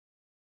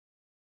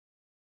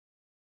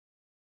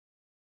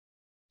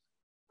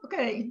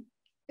Okay,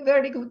 a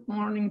very good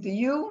morning to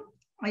you.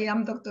 I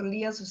am Dr.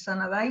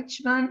 Susana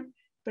DAICHMAN,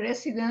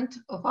 President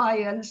of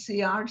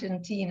ILC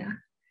Argentina.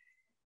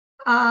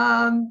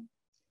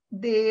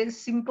 The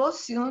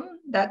symposium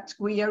that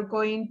we are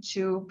going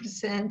to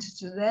present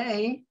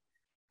today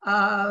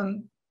by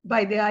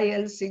the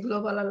ILC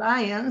Global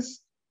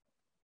Alliance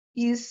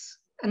is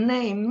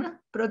named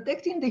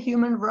Protecting the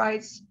Human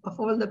Rights of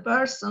Older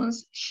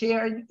Persons,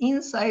 Sharing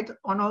Insight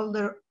on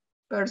Older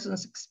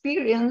Persons'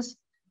 Experience,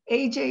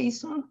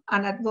 Ageism,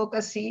 and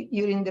Advocacy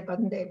During the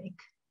Pandemic.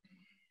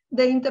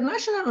 The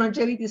International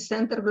Longevity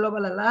Center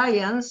Global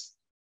Alliance,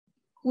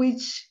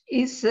 which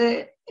is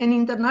an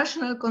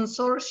international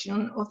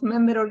consortium of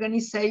member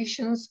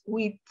organizations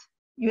with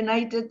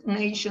United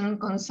Nations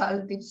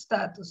consultative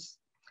status.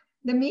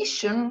 The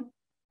mission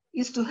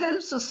is to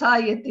help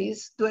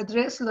societies to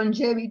address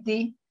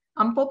longevity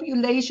and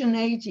population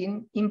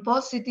aging in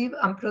positive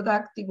and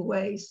productive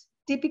ways,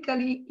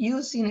 typically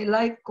using a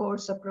life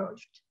course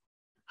approach,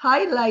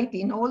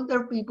 highlighting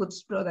older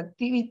people's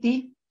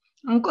productivity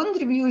and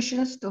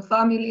contributions to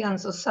family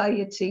and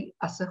society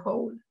as a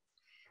whole.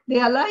 The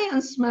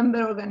Alliance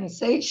member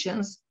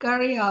organizations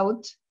carry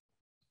out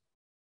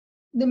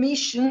the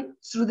mission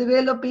through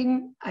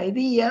developing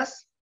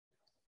ideas,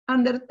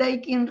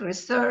 undertaking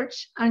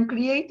research, and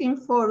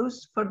creating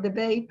forums for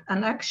debate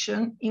and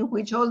action in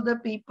which older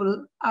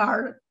people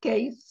are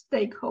key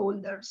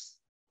stakeholders.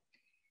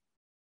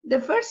 The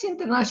first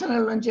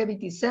International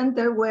Longevity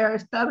Center were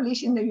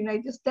established in the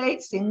United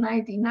States in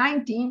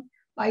 1990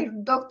 by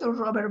Dr.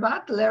 Robert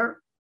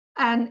Butler,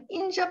 and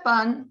in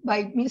Japan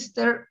by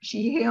Mr.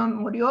 Shigeo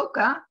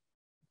Morioka,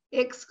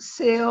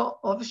 ex-CEO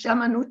of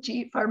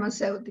Yamanouchi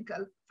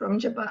Pharmaceutical from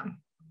Japan.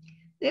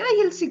 The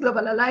ILC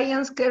Global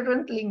Alliance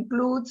currently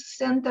includes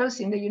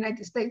centers in the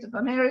United States of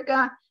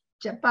America,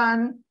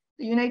 Japan,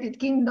 the United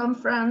Kingdom,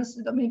 France,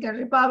 the Dominican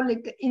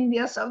Republic,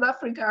 India, South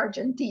Africa,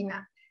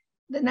 Argentina,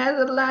 the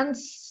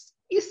Netherlands,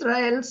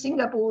 Israel,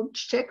 Singapore,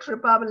 Czech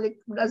Republic,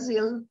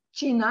 Brazil,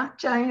 China,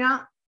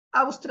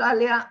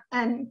 Australia,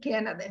 and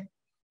Canada.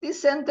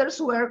 These centers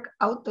work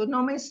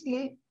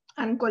autonomously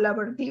and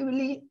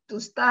collaboratively to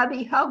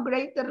study how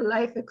greater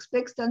life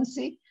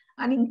expectancy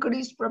and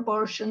increased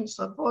proportions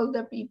of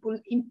older people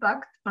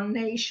impact on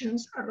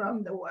nations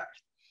around the world.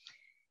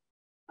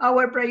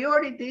 Our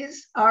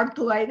priorities are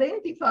to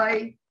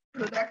identify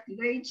productive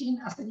aging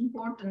as an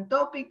important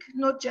topic,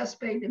 not just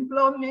paid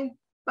employment,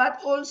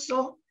 but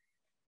also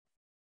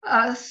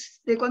as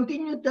the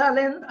continued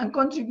talent and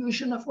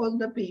contribution of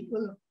older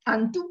people,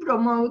 and to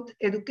promote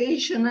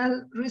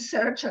educational,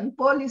 research, and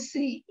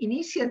policy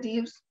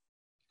initiatives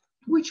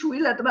which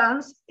will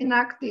advance an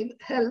active,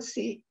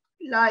 healthy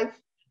life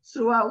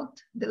throughout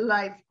the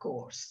life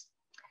course.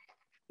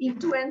 In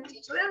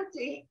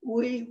 2020,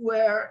 we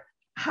were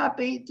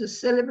happy to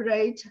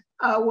celebrate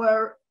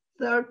our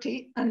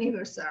 30th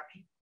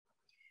anniversary.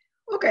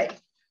 Okay,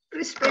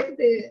 respect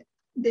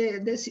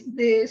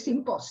the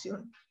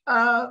symposium.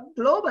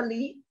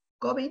 Globally,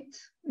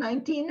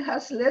 COVID-19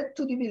 has led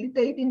to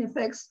debilitating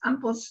effects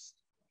and posed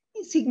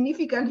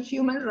significant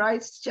human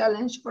rights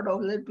challenge for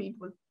older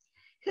people.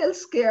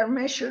 Healthcare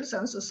measures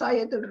and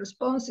societal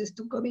responses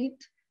to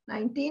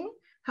COVID-19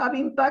 have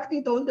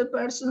impacted older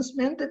persons'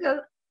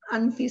 mental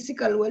and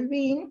physical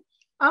well-being,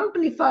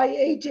 amplify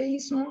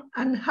ageism,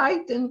 and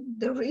heighten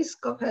the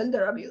risk of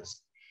elder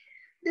abuse.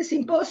 The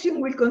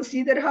symposium will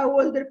consider how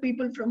older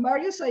people from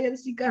various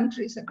ILC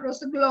countries across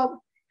the globe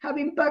have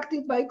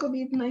impacted by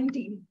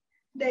COVID-19,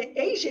 the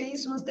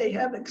ageisms they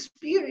have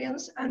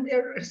experienced, and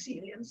their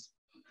resilience.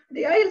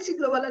 The ILC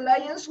Global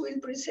Alliance will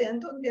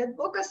present on the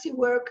advocacy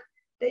work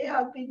they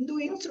have been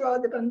doing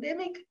throughout the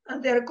pandemic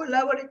and their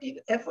collaborative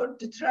effort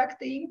to track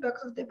the impact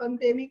of the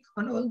pandemic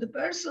on older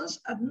persons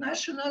at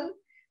national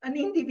and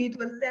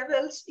individual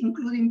levels,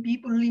 including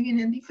people living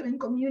in different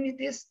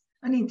communities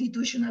and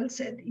institutional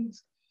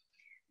settings.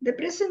 The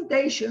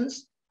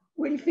presentations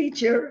will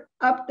feature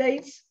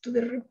updates to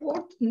the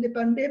report in the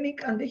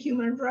pandemic and the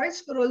human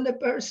rights for older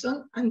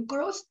persons and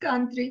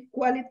cross-country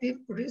qualitative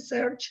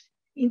research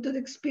into the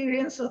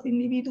experience of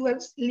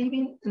individuals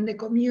living in the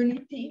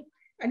community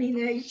and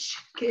in aged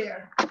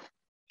care.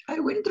 I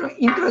will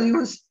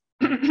introduce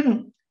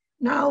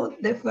now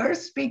the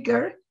first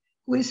speaker,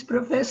 who is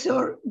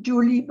Professor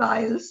Julie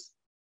BYLES.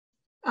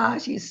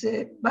 She's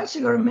a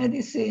Bachelor of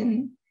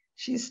Medicine,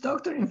 she's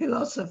Doctor in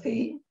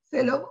Philosophy,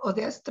 Fellow of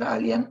the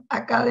Australian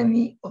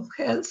Academy of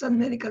Health and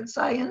Medical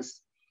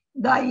Science,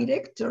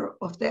 Director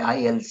of the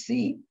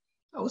ILC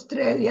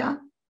Australia,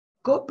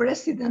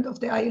 Co-President of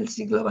the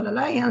ILC Global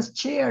Alliance,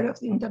 Chair of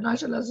the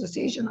International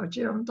Association of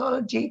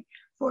Gerontology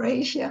for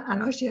Asia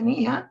and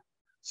Oceania,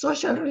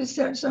 Social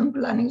Research and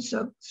Planning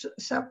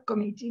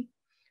Subcommittee.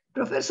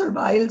 Professor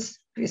BYLES'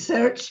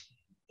 research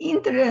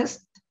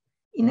interest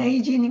in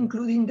aging,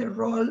 including the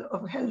role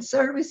of health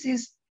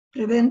services,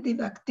 preventive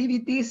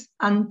activities,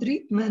 and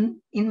treatment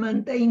in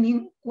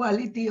maintaining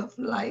quality of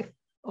life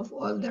of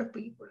older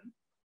people.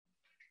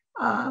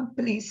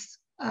 Please,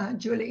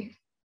 Julie,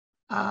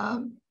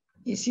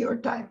 it's your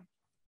time.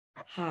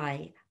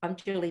 Hi, I'm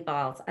Julie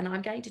Biles, and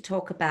I'm going to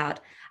talk about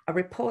a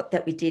report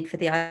that we did for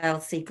the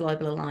ILC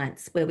Global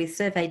Alliance, where we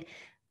surveyed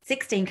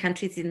 16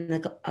 countries in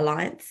the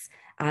Alliance,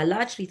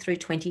 largely through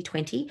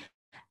 2020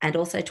 and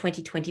also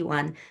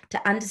 2021,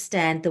 to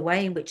understand the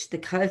way in which the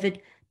COVID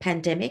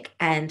pandemic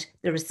and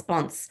the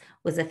response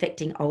was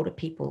affecting older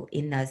people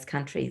in those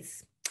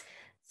countries.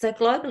 So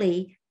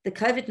globally, the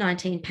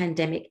COVID-19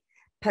 pandemic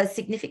posed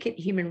significant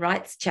human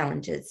rights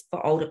challenges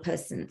for older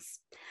persons.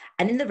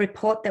 And in the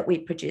report that we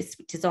produced,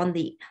 which is on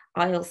the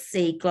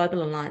ILC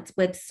Global Alliance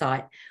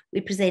website,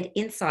 we present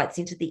insights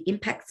into the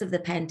impacts of the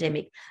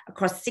pandemic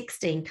across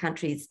 16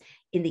 countries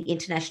in the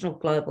International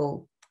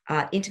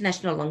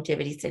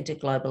Longevity Centre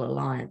Global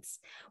Alliance.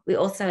 We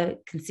also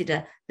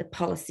consider the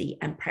policy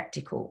and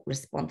practical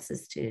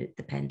responses to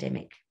the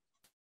pandemic.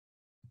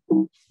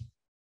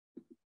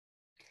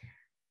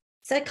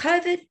 So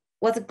COVID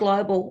was a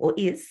global, or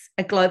is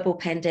a global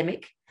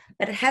pandemic,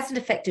 but it hasn't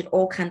affected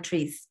all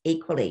countries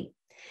equally.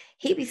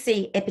 Here we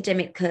see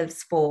epidemic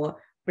curves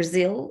for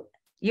Brazil,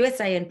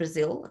 USA and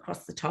Brazil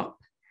across the top,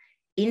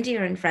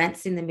 India and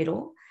France in the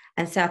middle,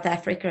 and South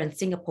Africa and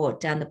Singapore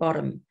down the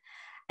bottom.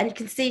 And you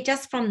can see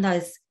just from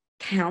those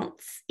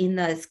counts in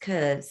those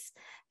curves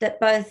that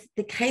both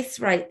the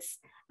case rates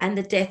and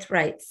the death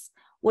rates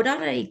were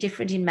not only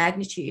different in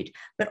magnitude,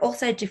 but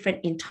also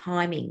different in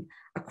timing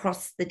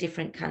across the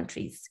different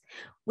countries.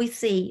 We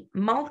see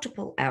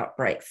multiple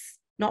outbreaks,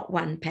 not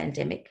one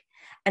pandemic,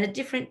 and a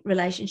different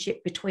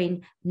relationship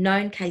between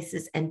known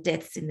cases and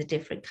deaths in the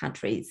different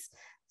countries.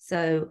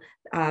 So,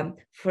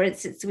 for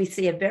instance, we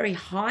see a very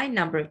high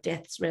number of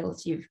deaths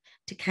relative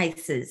to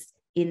cases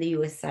in the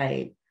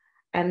USA,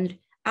 and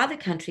other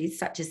countries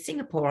such as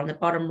Singapore on the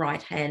bottom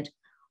right hand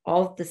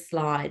of the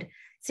slide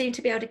seem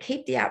to be able to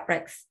keep the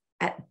outbreaks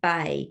at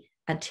bay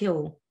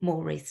until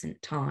more recent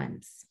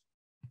times.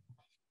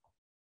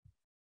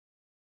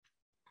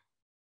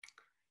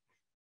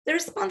 The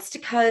response to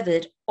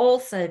COVID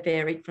also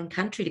varied from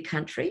country to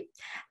country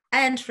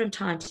and from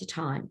time to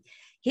time.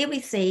 Here we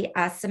see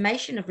a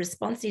summation of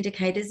response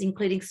indicators,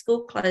 including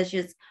school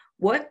closures,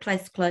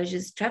 workplace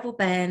closures, travel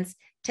bans,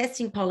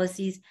 testing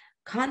policies,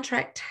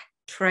 contract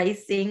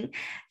tracing,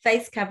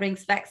 face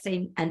coverings,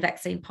 vaccine and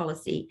vaccine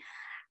policy.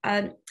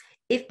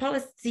 If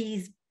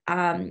policies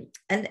and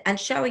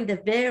showing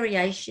the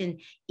variation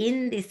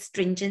in this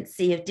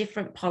stringency of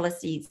different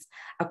policies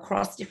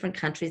across different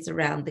countries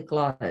around the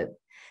globe.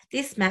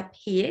 This map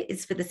here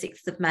is for the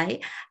 6th of May.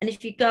 And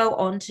if you go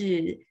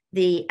onto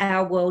the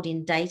Our World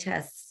in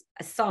Data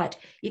site,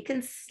 you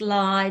can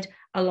slide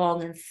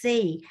along and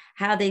see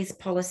how these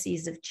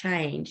policies have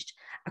changed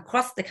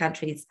across the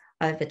countries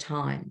over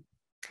time.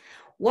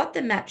 What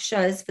the map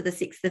shows for the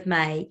 6th of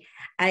May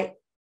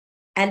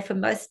and for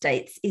most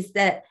states is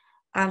that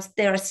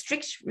there are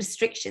strict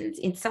restrictions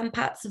in some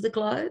parts of the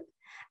globe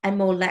and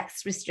more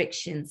lax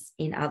restrictions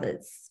in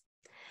others.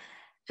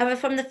 However,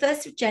 from the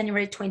 1st of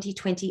January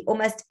 2020,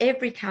 almost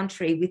every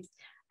country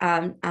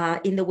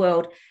in the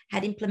world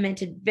had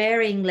implemented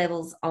varying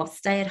levels of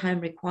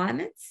stay-at-home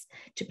requirements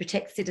to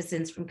protect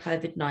citizens from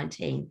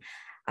COVID-19.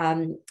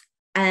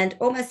 And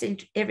almost in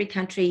every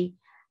country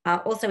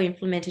also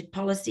implemented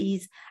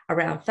policies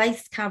around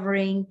face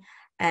covering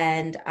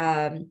and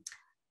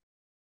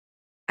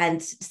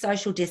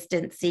social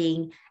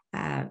distancing,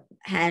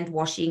 hand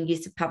washing,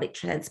 use of public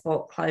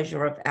transport,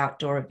 closure of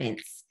outdoor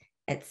events,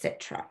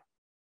 etc.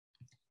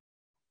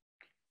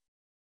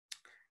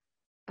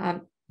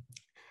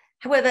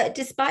 However,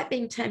 despite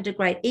being termed a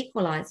great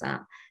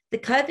equaliser, the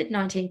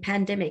COVID-19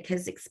 pandemic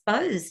has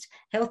exposed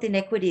health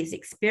inequities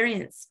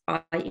experienced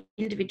by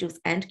individuals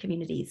and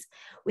communities,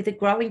 with a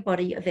growing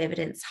body of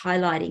evidence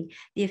highlighting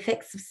the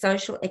effects of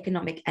social,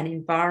 economic and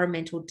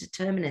environmental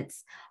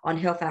determinants on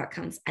health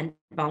outcomes and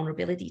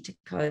vulnerability to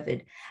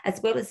COVID, as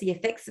well as the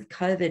effects of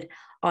COVID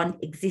on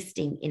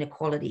existing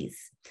inequalities.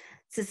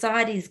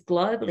 Societies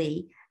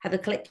globally have a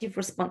collective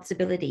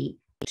responsibility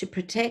to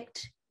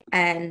protect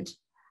and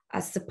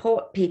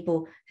support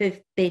people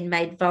who've been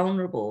made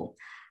vulnerable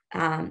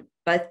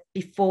both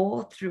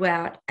before,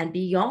 throughout and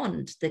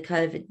beyond the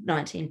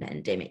COVID-19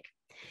 pandemic.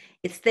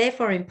 It's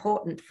therefore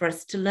important for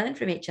us to learn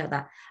from each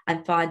other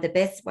and find the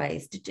best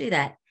ways to do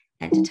that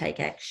and to take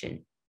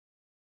action.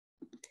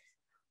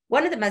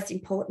 One of the most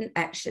important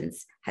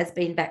actions has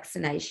been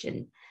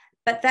vaccination,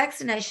 but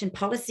vaccination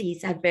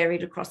policies have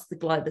varied across the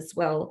globe as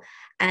well,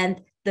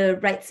 and the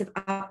rates of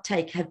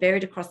uptake have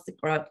varied across the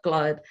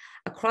globe,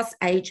 across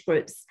age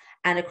groups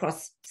and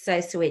across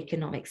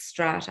socioeconomic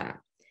strata.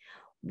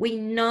 We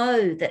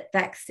know that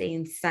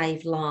vaccines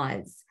save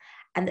lives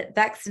and that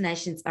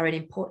vaccinations are an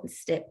important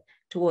step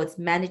towards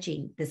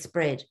managing the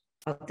spread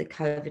of the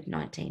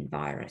COVID-19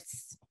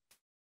 virus.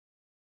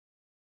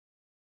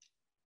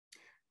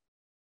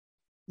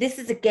 This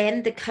is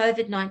again the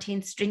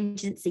COVID-19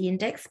 stringency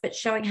index, but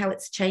showing how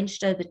it's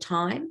changed over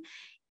time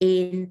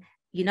in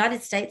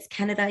United States,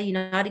 Canada,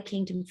 United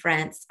Kingdom,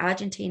 France,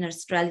 Argentina,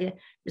 Australia,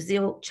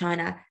 Brazil,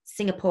 China,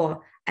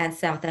 Singapore, and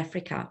South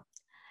Africa.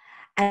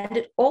 And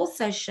it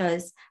also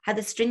shows how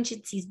the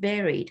stringencies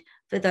varied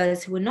for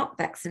those who were not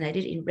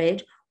vaccinated in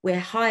red, where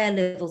higher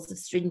levels of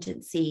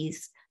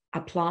stringencies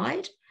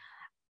applied,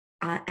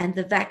 and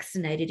the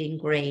vaccinated in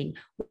green,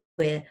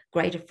 where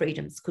greater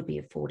freedoms could be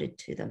afforded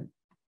to them.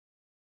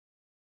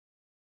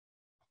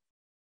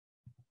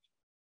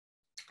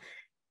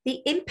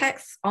 The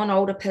impacts on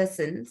older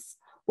persons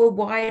were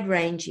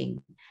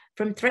wide-ranging,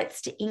 from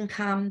threats to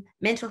income,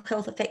 mental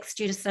health effects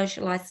due to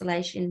social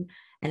isolation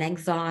and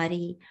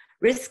anxiety,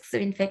 risks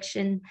of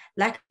infection,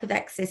 lack of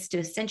access to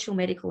essential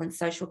medical and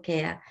social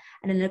care,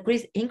 and an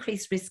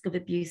increased risk of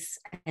abuse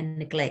and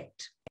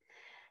neglect.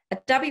 A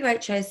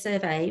WHO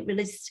survey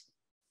released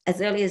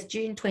as early as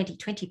June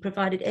 2020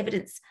 provided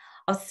evidence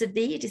of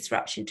severe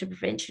disruption to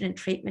prevention and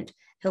treatment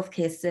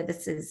healthcare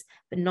services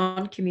for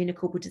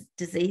non-communicable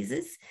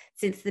diseases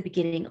since the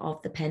beginning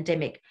of the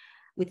pandemic,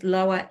 with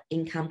lower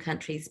income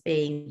countries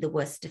being the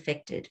worst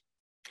affected.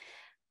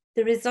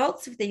 The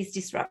results of these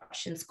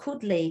disruptions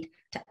could lead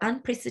to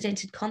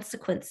unprecedented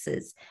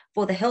consequences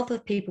for the health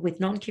of people with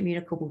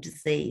non-communicable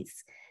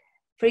disease.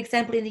 For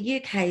example, in the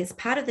UK, as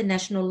part of the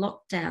national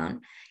lockdown,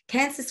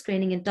 cancer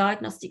screening and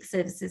diagnostic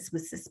services were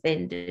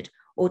suspended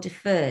or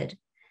deferred.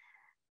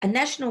 A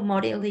national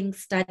modelling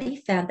study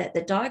found that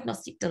the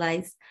diagnostic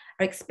delays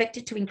are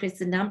expected to increase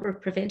the number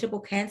of preventable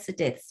cancer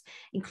deaths,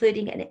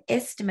 including an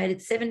estimated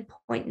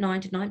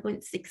 7.9 to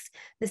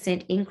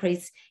 9.6%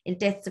 increase in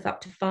deaths of up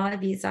to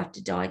 5 years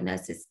after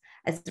diagnosis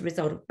as a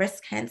result of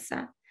breast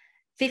cancer,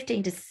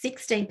 15 to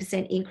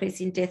 16%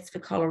 increase in deaths for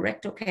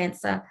colorectal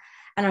cancer,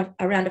 and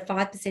around a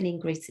 5%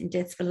 increase in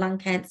deaths for lung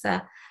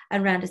cancer,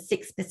 and around a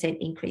 6%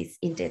 increase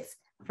in deaths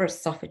for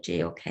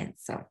esophageal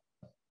cancer.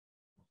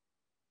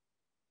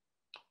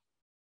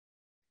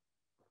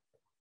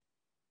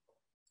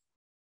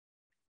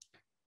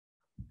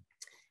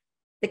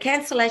 The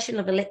cancellation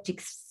of elective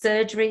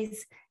surgeries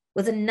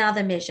was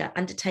another measure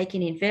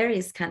undertaken in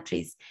various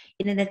countries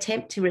in an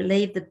attempt to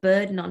relieve the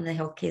burden on the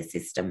healthcare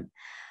system.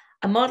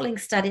 A modelling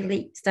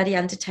study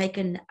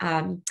undertaken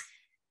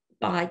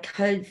by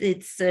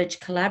COVID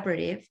Surge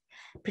Collaborative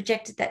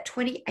projected that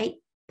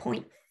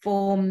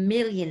 28.4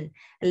 million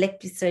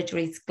elective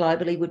surgeries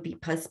globally would be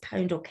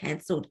postponed or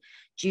cancelled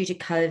due to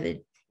COVID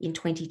in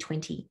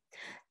 2020.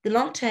 The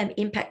long-term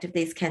impact of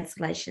these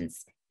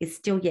cancellations is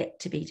still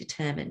yet to be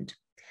determined.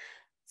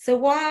 So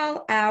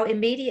while our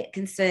immediate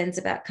concerns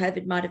about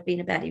COVID might have been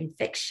about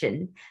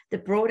infection, the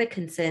broader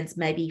concerns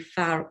may be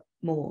far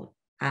more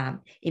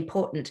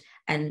important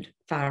and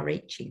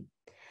far-reaching.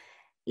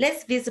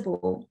 Less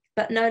visible,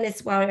 but no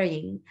less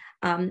worrying,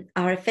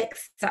 are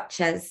effects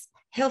such as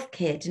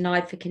healthcare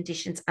denied for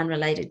conditions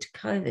unrelated to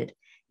COVID,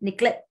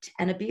 neglect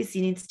and abuse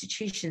in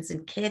institutions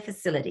and care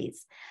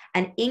facilities,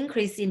 an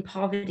increase in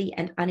poverty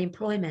and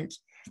unemployment,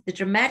 the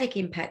dramatic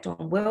impact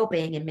on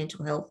well-being and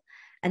mental health,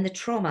 and the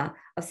trauma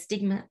of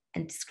stigma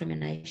and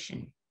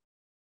discrimination.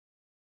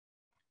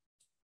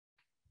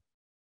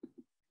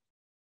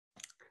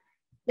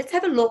 Let's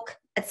have a look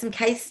at some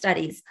case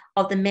studies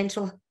of the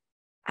mental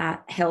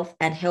health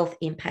and health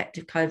impact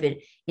of COVID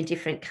in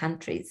different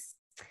countries.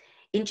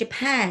 In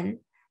Japan,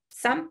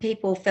 some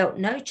people felt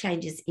no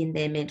changes in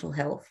their mental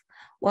health,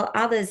 while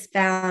others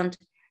found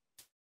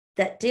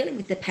that dealing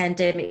with the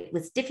pandemic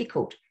was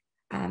difficult,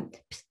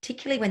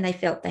 particularly when they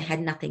felt they had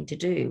nothing to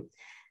do.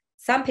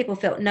 Some people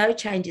felt no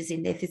changes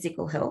in their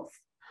physical health,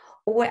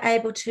 or were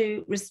able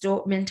to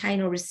maintain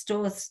or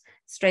restore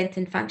strength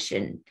and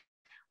function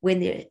when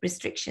the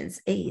restrictions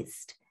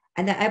eased,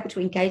 and they're able to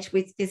engage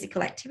with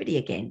physical activity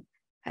again.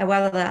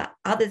 However,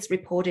 others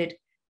reported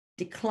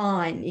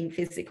decline in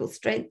physical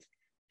strength,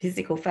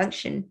 physical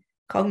function,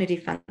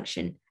 cognitive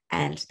function,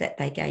 and that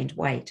they gained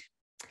weight.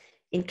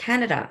 In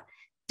Canada,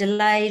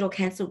 delayed or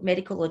cancelled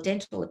medical or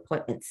dental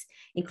appointments,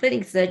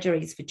 including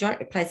surgeries for joint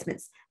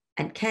replacements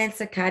and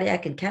cancer,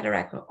 cardiac and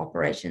cataract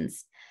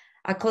operations,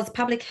 caused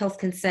public health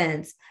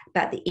concerns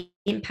about the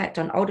impact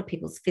on older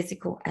people's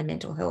physical and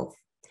mental health.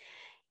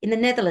 In the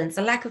Netherlands,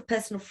 a lack of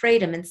personal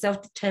freedom and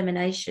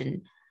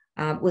self-determination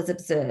was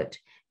observed.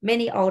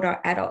 Many older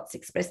adults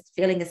expressed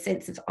feeling a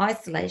sense of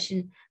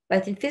isolation,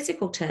 both in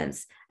physical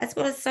terms as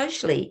well as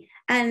socially,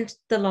 and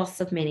the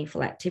loss of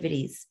meaningful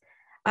activities.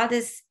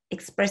 Others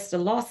expressed a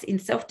loss in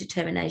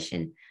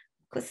self-determination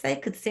because they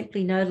could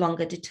simply no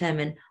longer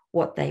determine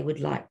what they would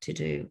like to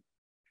do.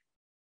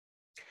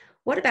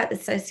 What about the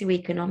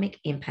socioeconomic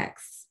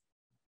impacts?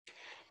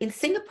 In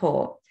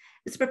Singapore,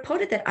 it's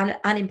reported that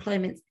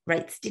unemployment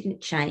rates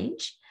didn't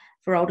change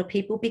for older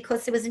people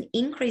because there was an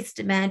increased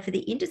demand for the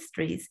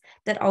industries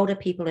that older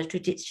people are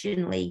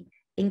traditionally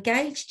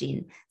engaged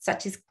in,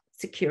 such as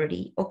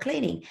security or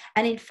cleaning.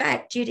 And in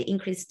fact, due to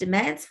increased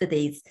demands for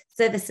these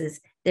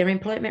services, their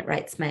employment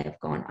rates may have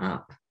gone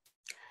up.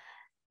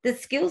 The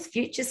Skills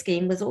Future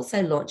scheme was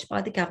also launched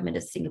by the government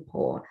of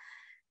Singapore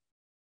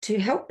to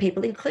help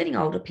people, including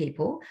older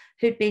people,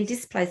 who'd been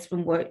displaced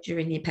from work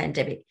during the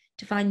pandemic,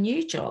 to find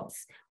new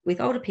jobs,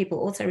 with older people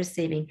also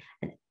receiving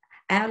an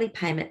hourly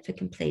payment for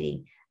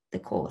completing the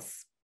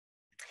course.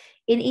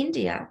 In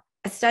India,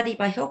 a study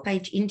by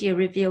HelpAge India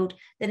revealed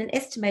that an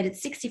estimated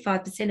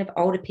 65% of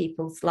older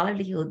people's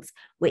livelihoods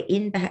were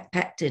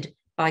impacted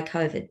by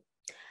COVID.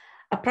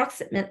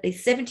 Approximately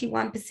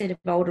 71% of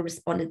older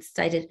respondents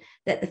stated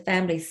that the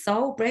family's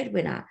sole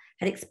breadwinner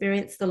had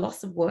experienced the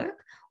loss of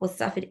work or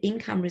suffered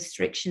income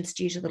restrictions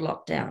due to the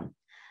lockdown.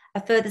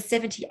 A further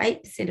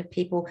 78% of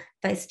people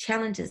faced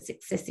challenges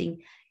accessing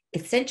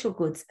essential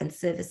goods and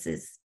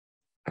services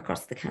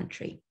across the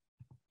country.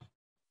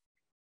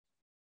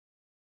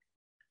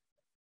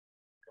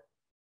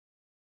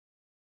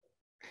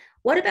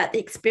 What about the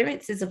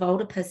experiences of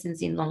older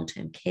persons in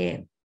long-term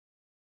care?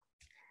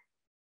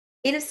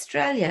 In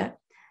Australia,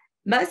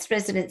 most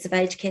residents of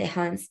aged care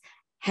homes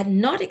had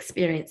not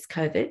experienced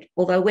COVID,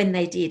 although when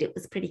they did, it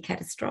was pretty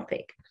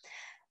catastrophic.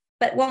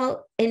 But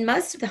while in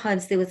most of the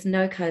homes there was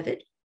no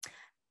COVID,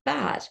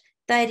 but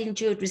they had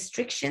endured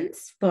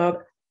restrictions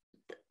for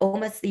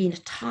almost the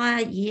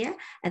entire year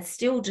and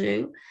still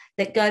do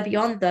that go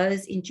beyond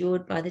those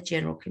endured by the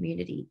general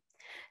community.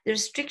 The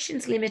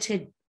restrictions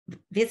limited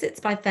visits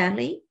by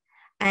family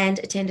and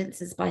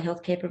attendances by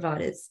healthcare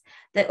providers.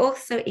 They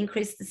also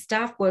increased the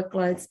staff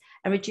workloads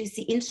and reduced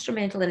the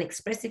instrumental and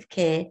expressive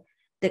care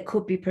that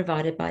could be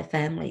provided by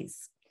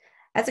families.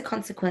 As a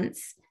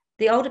consequence,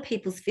 the older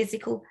people's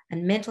physical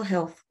and mental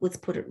health was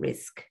put at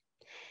risk.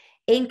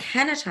 In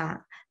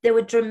Canada, there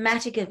were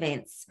dramatic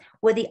events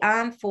where the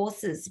armed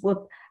forces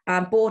were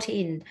brought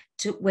in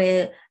to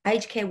where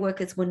aged care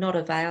workers were not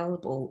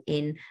available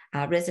in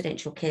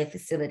residential care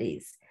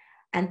facilities.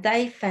 And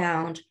they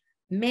found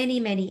many,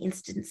 many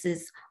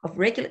instances of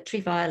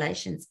regulatory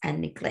violations and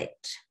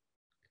neglect.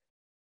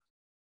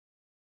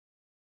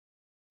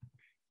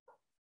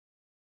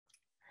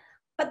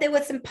 But there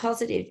were some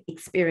positive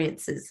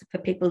experiences for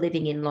people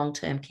living in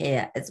long-term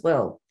care as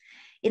well.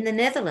 In the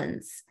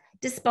Netherlands,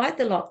 despite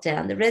the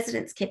lockdown, the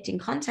residents kept in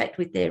contact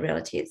with their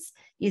relatives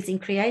using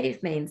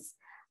creative means.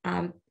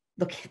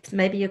 Look,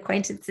 maybe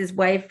acquaintances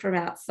waved from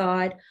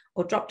outside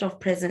or dropped off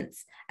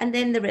presents, and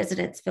then the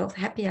residents felt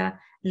happier,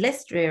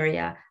 less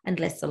drearier, and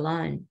less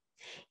alone.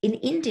 In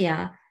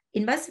India,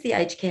 in most of the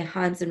aged care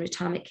homes and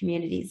retirement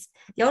communities,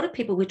 the older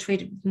people were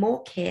treated with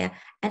more care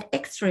and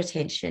extra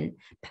attention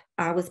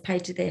was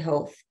paid to their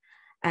health.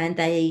 And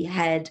they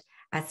had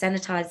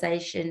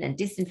sanitisation and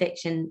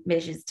disinfection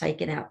measures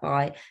taken out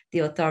by the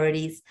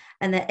authorities,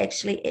 and they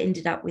actually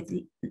ended up with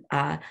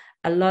a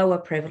lower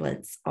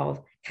prevalence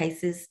of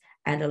cases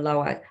and a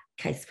lower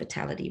case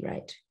fatality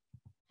rate.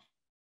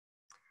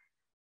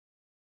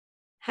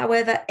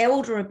 However,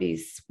 elder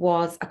abuse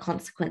was a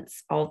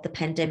consequence of the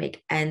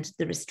pandemic and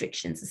the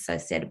restrictions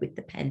associated with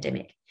the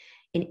pandemic.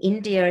 In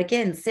India,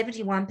 again,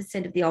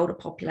 71% of the older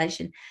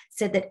population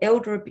said that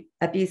elder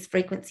abuse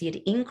frequency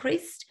had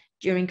increased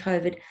during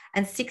COVID,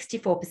 and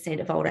 64%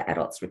 of older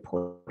adults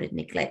reported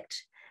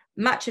neglect.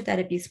 Much of that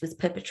abuse was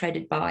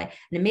perpetrated by an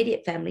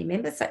immediate family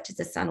member, such as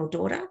a son or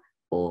daughter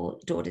or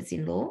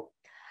daughters-in-law.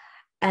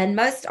 And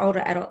most older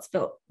adults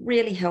felt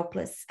really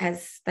helpless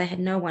as they had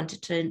no one to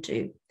turn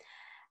to.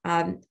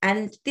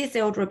 And this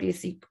elder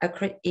abuse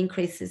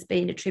increase has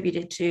been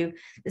attributed to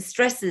the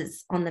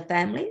stresses on the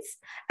families,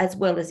 as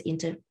well as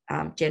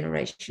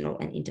intergenerational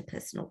and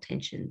interpersonal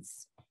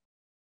tensions.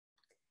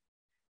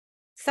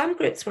 Some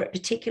groups were at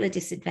particular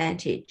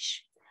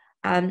disadvantage.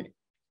 In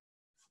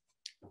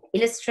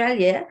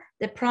Australia,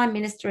 the Prime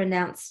Minister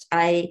announced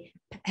a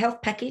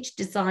health package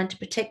designed to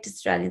protect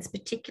Australians,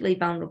 particularly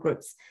vulnerable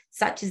groups,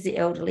 such as the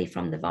elderly,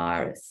 from the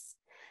virus.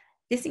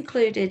 This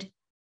included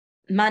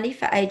money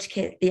for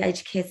the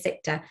aged care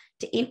sector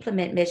to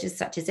implement measures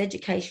such as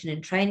education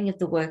and training of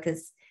the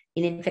workers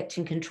in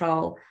infection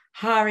control,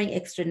 hiring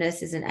extra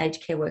nurses and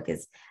aged care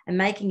workers, and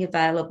making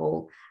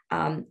available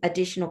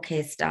additional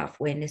care staff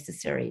where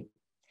necessary.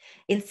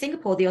 In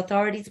Singapore, the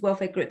authorities,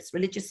 welfare groups,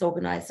 religious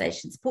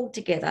organisations pulled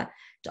together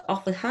to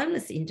offer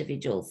homeless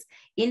individuals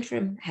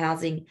interim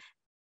housing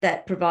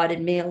that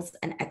provided meals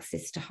and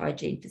access to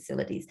hygiene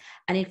facilities.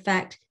 And in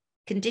fact,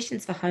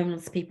 conditions for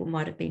homeless people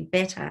might have been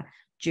better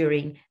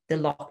during the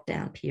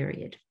lockdown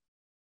period.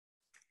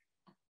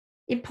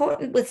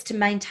 Important was to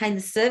maintain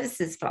the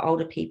services for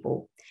older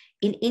people.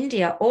 In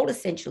India, all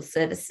essential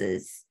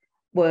services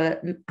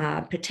were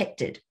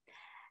protected.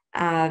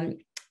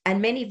 And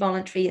many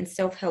voluntary and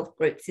self-help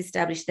groups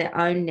established their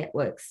own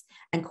networks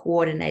and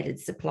coordinated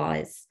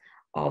supplies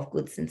of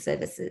goods and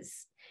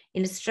services.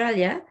 In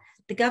Australia,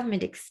 the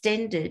government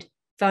extended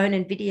phone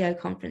and video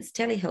conference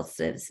telehealth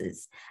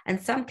services,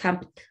 and some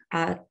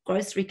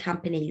grocery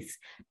companies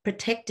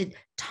protected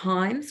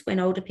times when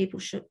older people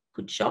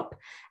could shop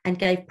and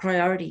gave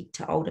priority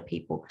to older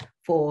people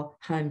for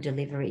home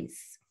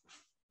deliveries.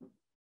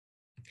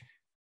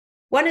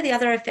 One of the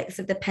other effects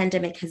of the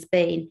pandemic has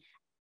been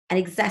an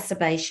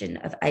exacerbation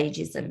of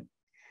ageism.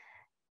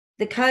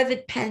 The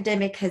COVID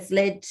pandemic has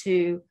led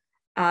to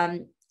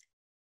an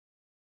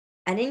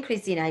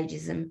increase in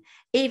ageism,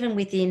 even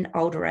within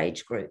older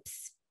age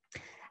groups.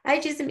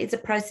 Ageism is a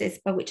process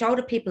by which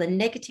older people are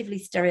negatively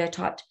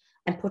stereotyped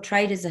and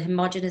portrayed as a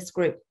homogenous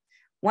group,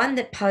 one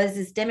that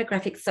poses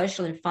demographic,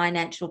 social, and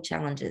financial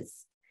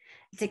challenges.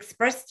 It's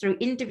expressed through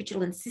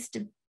individual and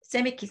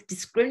systemic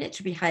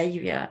discriminatory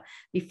behaviour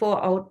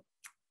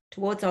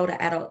towards older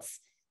adults,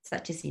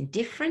 such as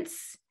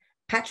indifference,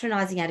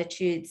 patronising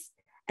attitudes,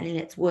 and in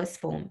its worst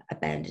form,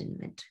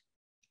 abandonment.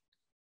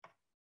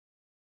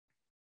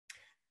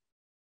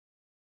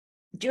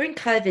 During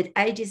COVID,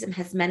 ageism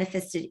has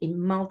manifested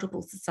in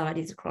multiple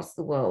societies across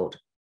the world,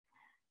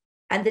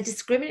 and the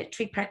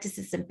discriminatory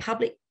practices and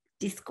public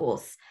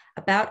discourse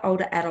about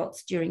older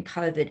adults during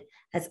COVID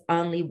has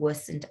only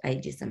worsened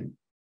ageism.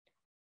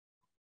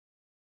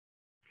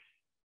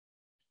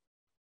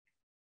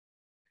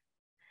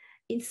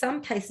 In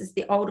some cases,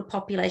 the older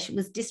population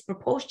was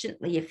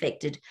disproportionately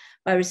affected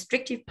by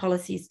restrictive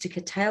policies to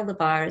curtail the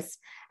virus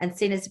and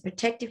seen as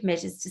protective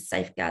measures to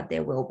safeguard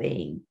their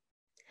well-being.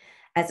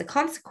 As a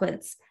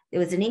consequence, there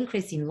was an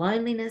increase in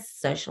loneliness,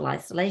 social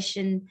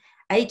isolation,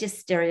 ageist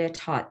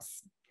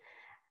stereotypes.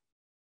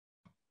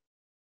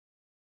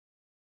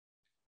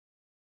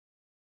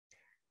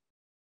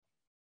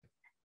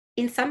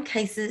 In some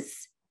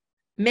cases,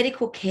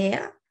 medical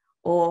care,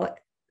 or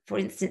for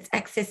instance,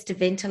 access to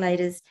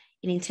ventilators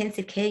in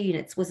intensive care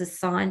units, was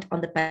assigned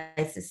on the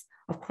basis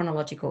of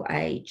chronological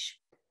age.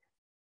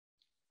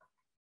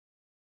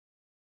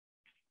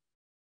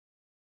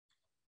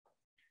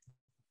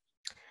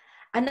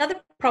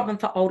 Another problem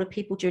for older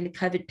people during the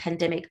COVID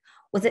pandemic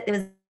was that there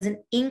was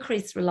an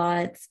increased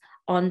reliance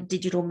on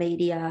digital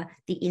media,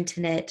 the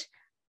internet,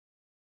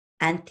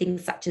 and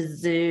things such as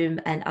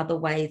Zoom and other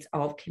ways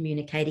of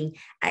communicating,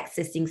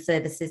 accessing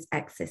services,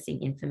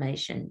 accessing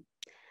information.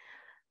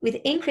 With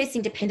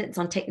increasing dependence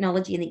on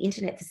technology and the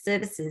internet for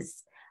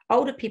services,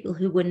 older people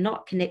who were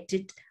not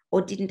connected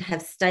or didn't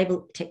have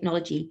stable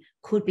technology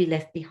could be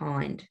left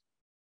behind.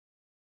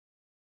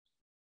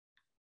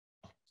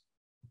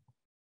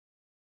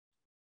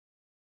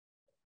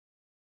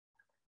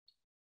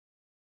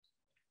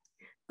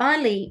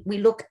 Finally, we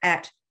look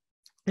at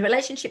the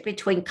relationship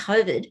between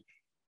COVID,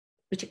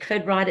 which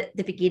occurred right at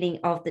the beginning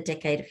of the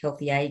decade of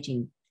healthy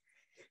aging.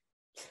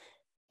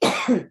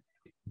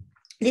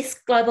 This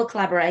global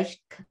collaboration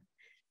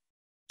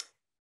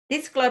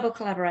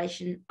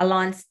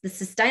aligns the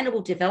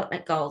Sustainable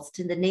Development Goals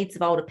to the needs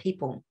of older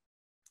people.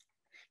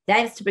 It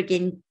aims to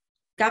bring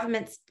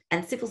governments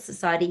and civil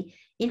society,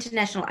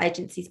 international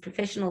agencies,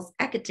 professionals,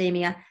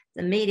 academia,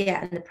 the media,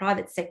 and the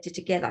private sector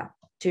together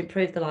to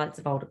improve the lives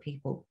of older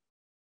people.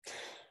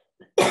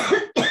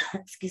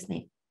 Excuse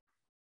me.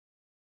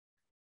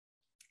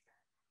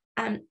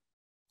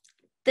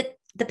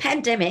 The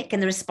pandemic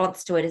and the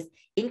response to it has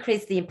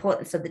increased the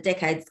importance of the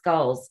decade's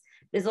goals,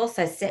 but has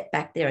also set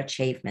back their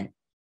achievement.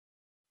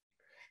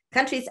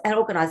 Countries and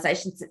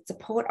organisations that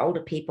support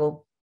older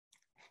people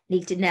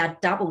need to now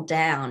double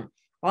down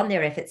on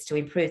their efforts to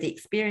improve the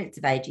experience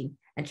of ageing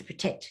and to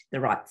protect the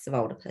rights of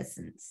older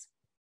persons.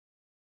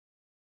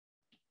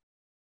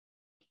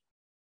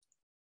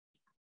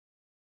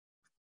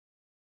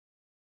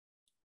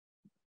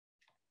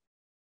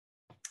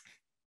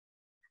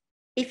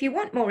 If you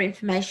want more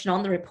information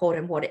on the report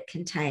and what it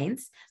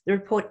contains, the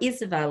report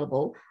is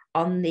available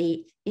on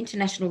the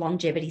International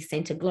Longevity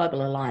Centre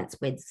Global Alliance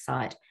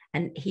website,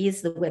 and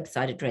here's the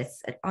website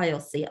address at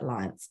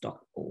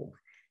ilcalliance.org.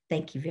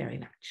 Thank you very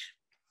much.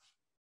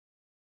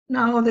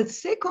 Now the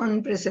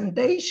second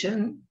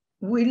presentation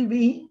will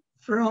be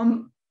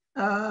from,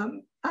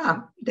 the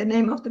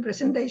name of the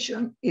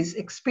presentation is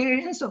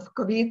Experience of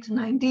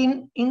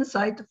COVID-19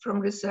 Insight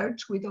from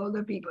Research with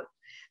Older People.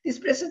 This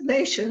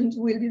presentation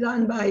will be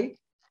done by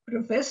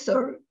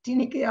Professor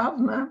TINEKE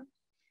Abma,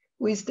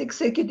 who is the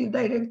Executive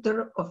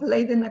Director of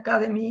Leiden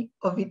Academy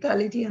of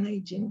Vitality and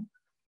Aging.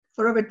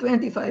 For over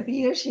 25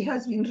 years, she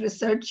has been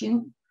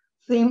researching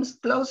themes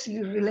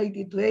closely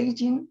related to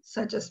aging,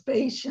 such as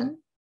patient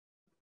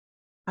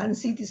and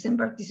citizen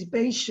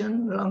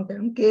participation,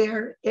 long-term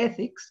care,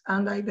 ethics,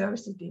 and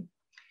diversity.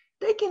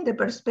 Taking the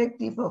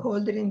perspective of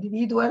older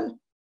individuals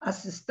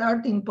as a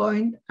starting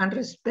point and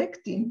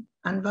respecting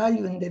and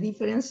valuing the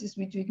differences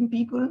between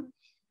people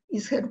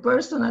is her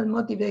personal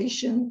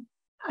motivation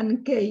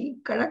and key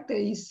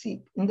characteristic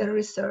in the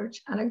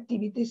research and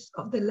activities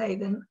of the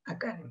Leiden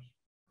Academy.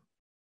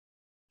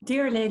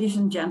 Dear ladies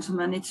and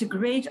gentlemen, it's a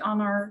great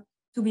honor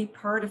to be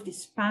part of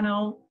this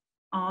panel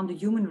on the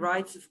human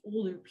rights of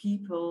older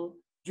people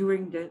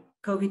during the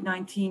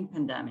COVID-19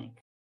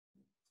 pandemic.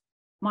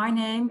 My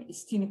name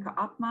is Tineke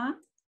Abma,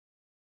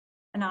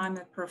 and I'm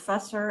a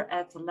professor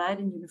at the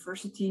Leiden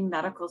University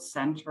Medical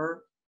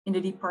Center in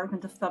the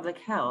Department of Public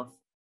Health.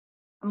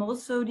 I'm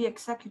also the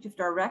Executive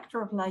Director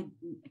of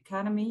Leiden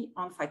Academy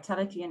on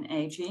Vitality and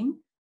Aging,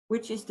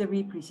 which is the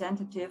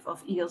representative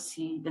of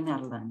ELC, the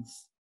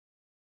Netherlands.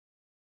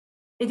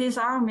 It is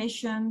our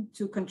mission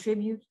to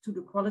contribute to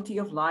the quality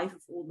of life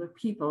of older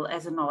people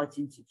as a knowledge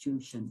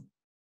institution.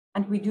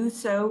 And we do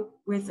so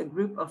with a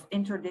group of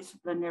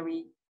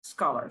interdisciplinary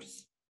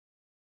scholars.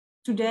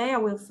 Today, I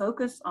will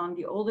focus on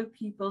the older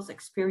people's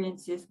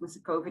experiences with the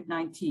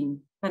COVID-19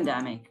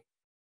 pandemic.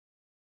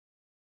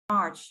 In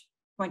March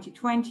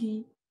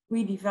 2020,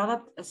 we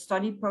developed a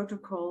study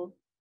protocol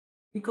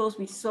because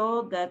we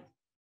saw that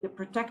the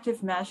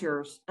protective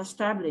measures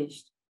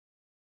established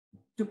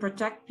to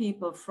protect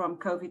people from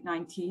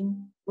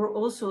COVID-19 were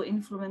also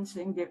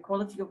influencing their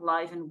quality of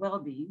life and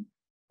well-being,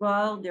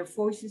 while their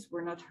voices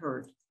were not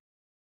heard.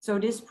 So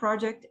this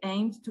project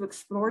aimed to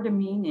explore the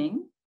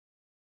meaning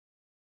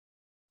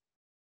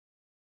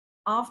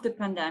of the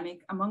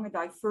pandemic among a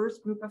diverse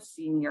group of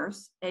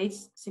seniors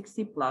aged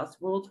 60 plus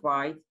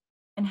worldwide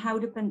and how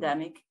the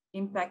pandemic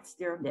impacts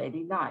their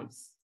daily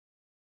lives.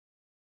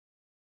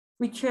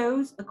 We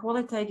chose a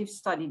qualitative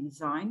study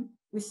design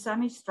with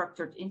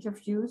semi-structured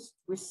interviews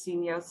with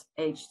seniors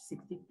aged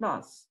 60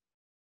 plus.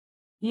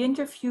 The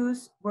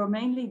interviews were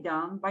mainly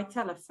done by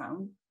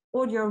telephone,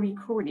 audio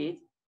recorded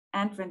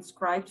and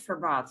transcribed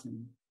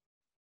verbatim.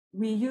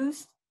 We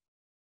used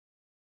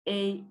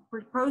a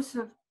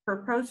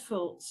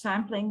purposeful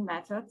sampling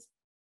method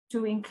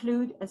to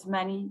include as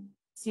many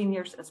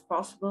seniors as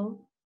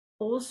possible,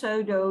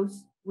 also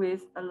those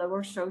with a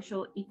lower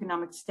social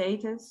economic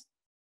status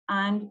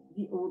and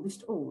the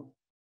oldest old.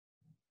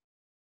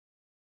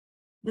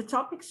 The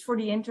topics for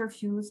the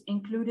interviews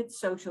included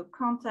social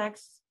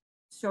context,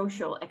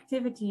 social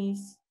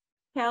activities,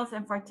 health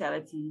and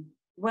vitality,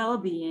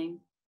 well-being,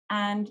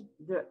 and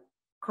the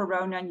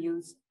corona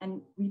news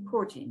and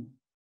reporting.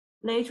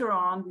 Later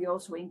on, we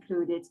also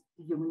included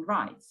the human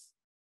rights.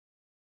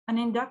 An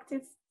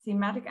inductive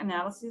thematic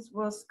analysis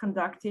was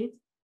conducted,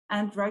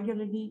 and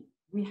regularly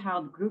we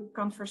held group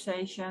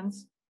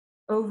conversations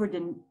over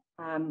the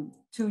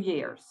 2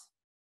 years.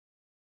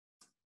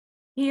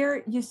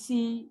 Here you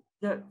see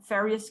the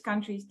various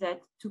countries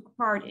that took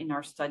part in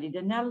our study: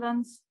 the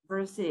Netherlands,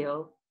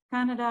 Brazil,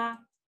 Canada,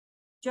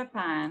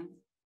 Japan,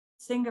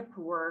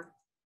 Singapore,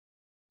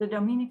 the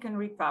Dominican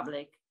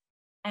Republic,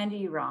 and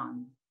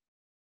Iran.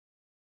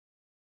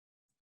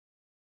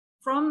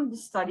 From the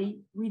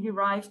study, we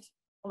derived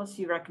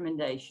policy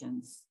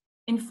recommendations.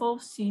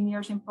 Involve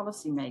seniors in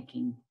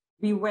policymaking.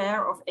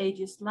 Beware of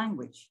ageist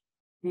language.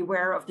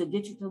 Beware of the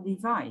digital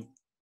divide.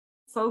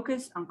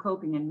 Focus on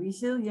coping and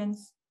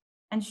resilience.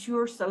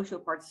 Ensure social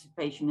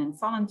participation and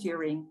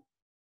volunteering.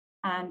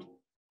 And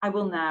I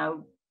will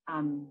now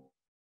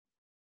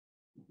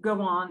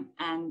go on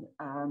and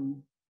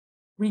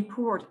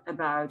report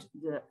about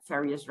the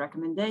various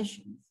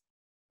recommendations.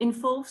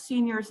 Involve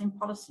seniors in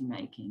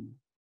policymaking.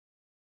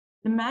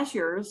 The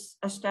measures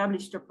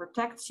established to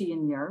protect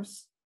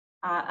seniors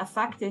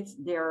affected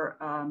their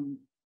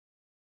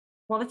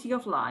quality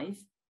of life,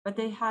 but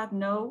they had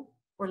no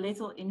or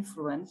little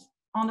influence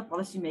on the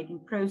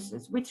policymaking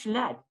process, which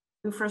led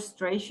to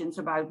frustrations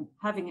about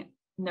having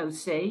no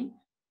say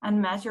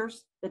and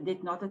measures that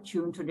did not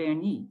attune to their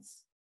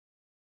needs.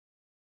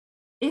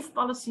 If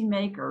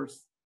policymakers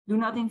do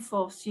not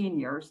involve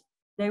seniors,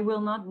 they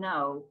will not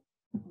know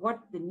what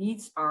the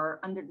needs are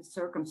under the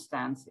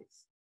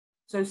circumstances.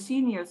 So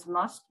seniors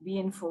must be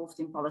involved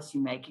in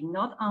policymaking,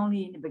 not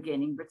only in the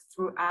beginning, but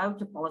throughout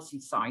the policy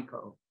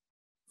cycle,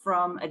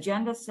 from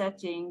agenda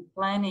setting,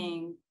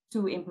 planning,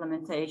 to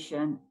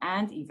implementation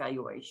and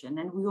evaluation.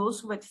 And we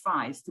also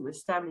advise to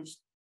establish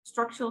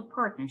structural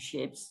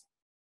partnerships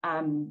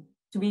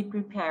to be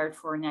prepared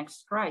for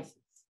next crisis.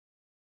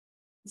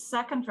 The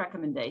second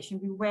recommendation,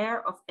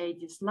 beware of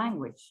ageist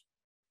language.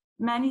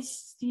 Many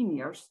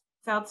seniors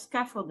felt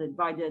scaffolded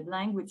by the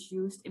language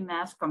used in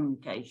mass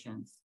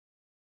communications.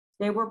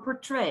 They were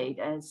portrayed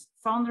as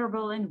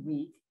vulnerable and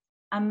weak,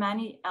 and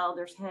many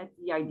elders had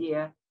the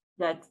idea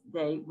that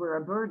they were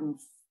a burden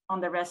on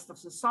the rest of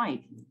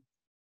society.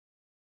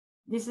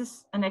 This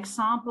is an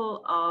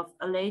example of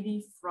a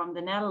lady from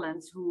the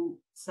Netherlands who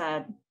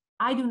said,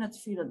 "I do not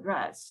feel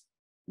addressed.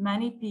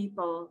 Many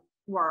people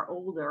who are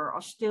older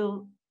are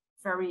still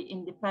very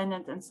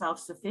independent and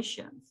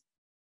self-sufficient."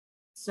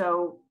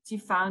 So she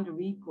found the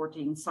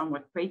reporting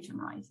somewhat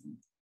patronizing.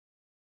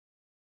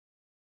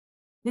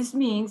 This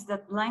means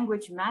that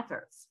language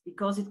matters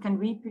because it can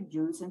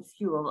reproduce and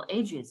fuel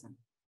ageism.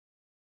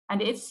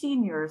 And if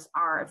seniors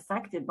are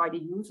affected by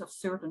the use of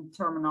certain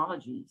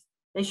terminologies,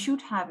 they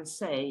should have a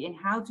say in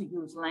how to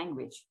use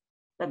language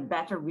that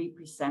better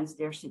represents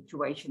their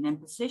situation and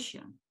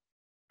position.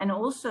 And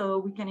also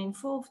we can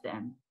involve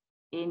them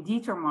in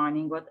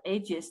determining what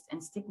ageist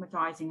and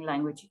stigmatizing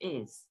language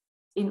is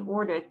in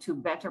order to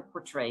better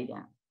portray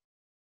them.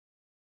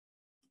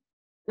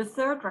 The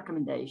third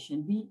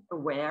recommendation, be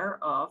aware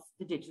of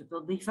the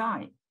digital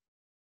divide.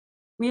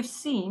 We have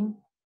seen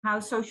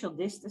how social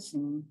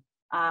distancing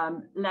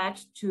led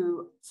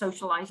to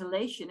social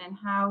isolation and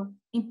how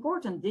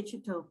important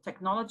digital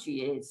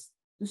technology is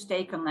to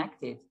stay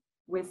connected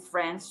with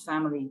friends,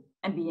 family,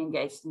 and be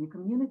engaged in the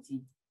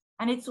community.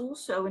 And it's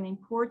also an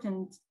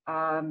important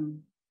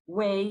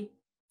way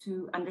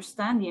to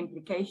understand the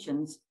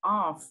implications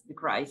of the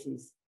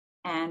crisis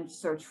and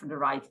search for the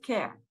right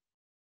care.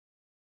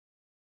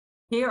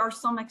 Here are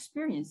some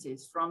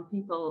experiences from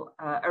people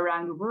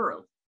around the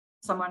world.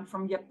 Someone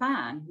from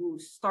Japan who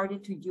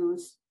started to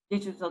use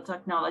digital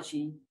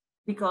technology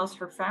because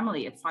her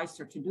family advised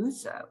her to do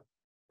so.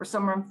 Or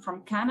someone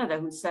from Canada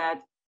who said,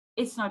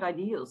 it's not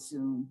ideal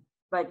soon,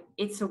 but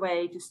it's a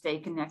way to stay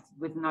connected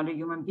with another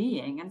human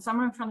being. And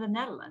someone from the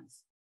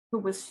Netherlands who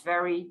was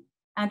very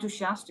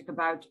enthusiastic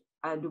about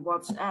the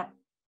WhatsApp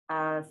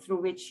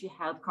through which she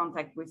held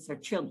contact with her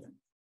children,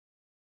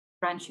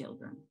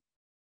 grandchildren.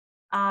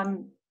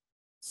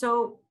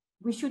 So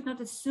we should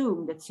not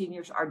assume that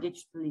seniors are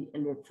digitally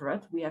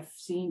illiterate. We have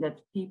seen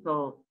that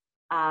people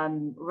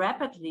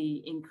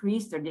rapidly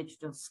increase their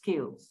digital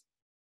skills.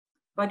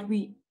 But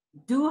we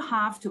do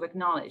have to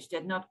acknowledge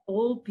that not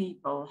all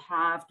people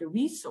have the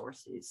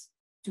resources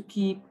to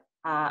keep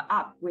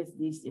up with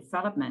these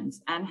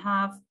developments and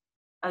have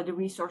the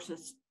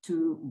resources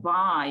to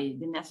buy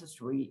the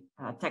necessary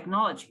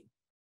technology.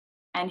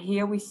 And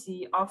here we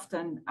see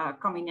often a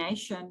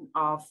combination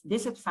of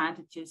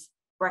disadvantages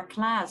where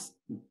class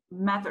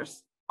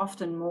matters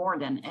often more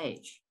than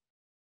age.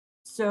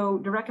 So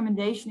the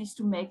recommendation is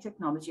to make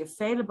technology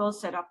available,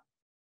 set up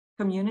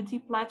community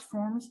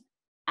platforms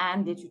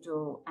and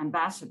digital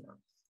ambassadors.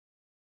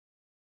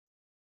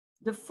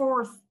 The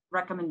fourth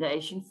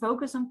recommendation,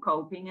 focus on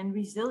coping and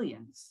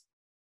resilience.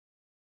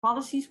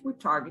 Policies were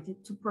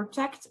targeted to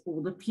protect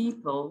older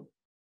people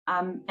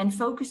and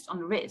focused on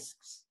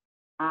risks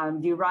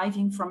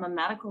deriving from a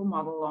medical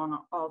model on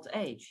old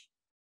age,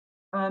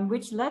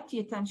 which led the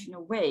attention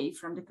away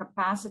from the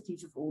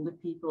capacities of older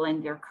people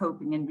and their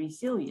coping and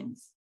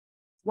resilience.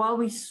 While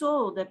we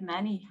saw that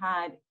many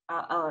had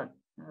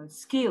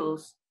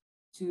skills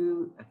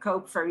to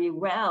cope very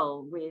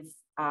well with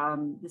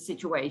the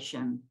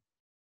situation.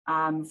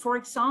 For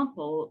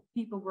example,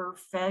 people were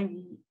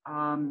very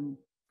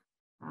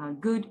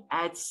good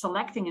at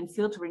selecting and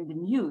filtering the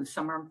news.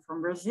 Someone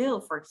from Brazil,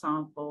 for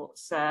example,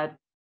 said,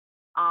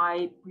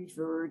 I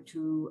prefer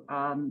to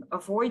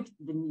avoid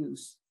the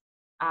news.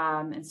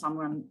 And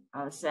someone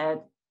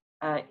said,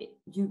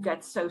 you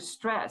get so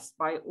stressed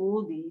by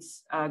all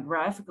these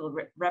graphical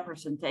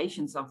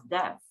representations of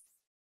death.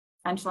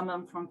 And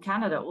someone from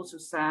Canada also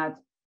said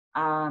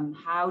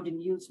how the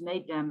news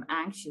made them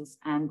anxious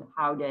and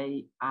how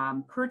they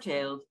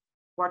curtailed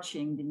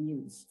watching the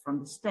news from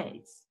the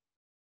States.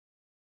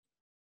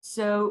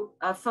 So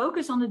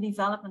focus on the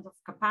development of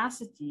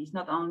capacities,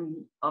 not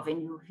only of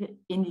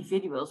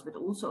individuals, but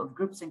also of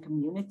groups and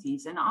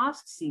communities, and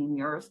ask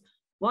seniors,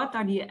 what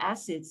are the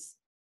assets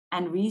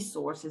and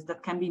resources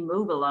that can be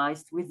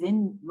mobilized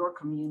within your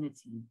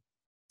community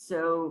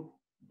so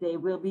they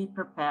will be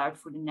prepared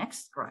for the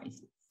next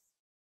crisis.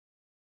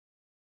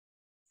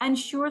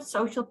 Ensure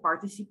social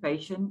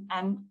participation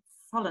and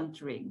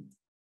volunteering.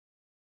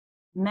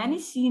 Many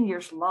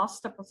seniors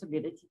lost the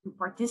possibility to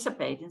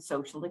participate in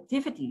social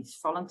activities,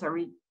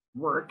 voluntary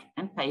work,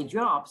 and paid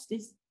jobs.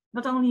 This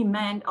not only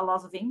meant a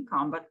loss of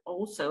income, but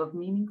also of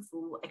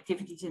meaningful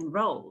activities and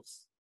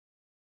roles.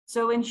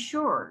 So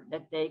ensure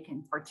that they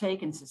can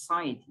partake in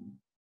society.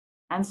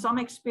 And some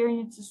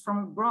experiences from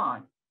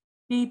abroad,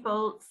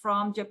 people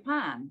from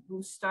Japan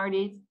who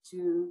started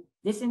to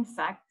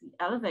disinfect the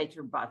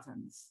elevator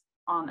buttons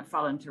on a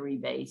voluntary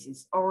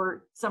basis,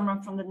 or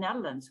someone from the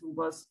Netherlands who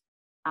was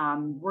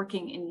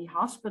working in the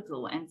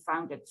hospital and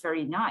found it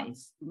very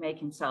nice to make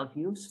himself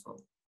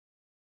useful.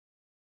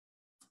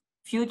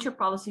 Future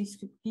policies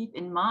should keep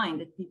in mind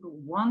that people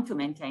want to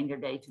maintain their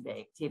day-to-day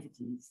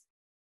activities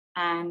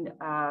and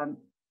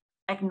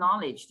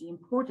acknowledge the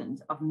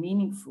importance of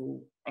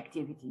meaningful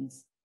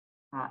activities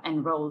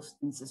and roles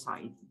in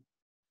society.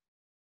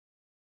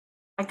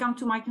 I come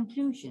to my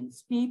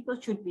conclusions. People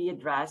should be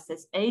addressed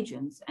as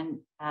agents and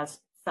as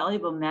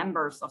valuable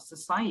members of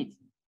society.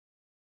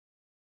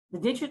 The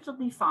digital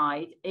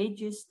divide,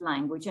 ageist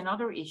language, and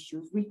other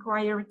issues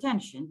require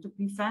attention to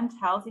prevent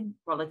health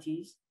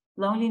inequalities,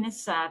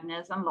 loneliness,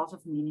 sadness, and loss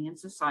of meaning in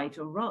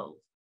societal roles.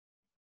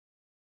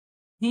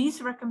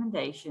 These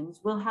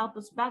recommendations will help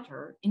us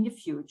better in the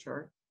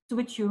future to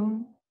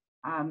attune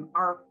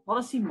our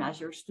policy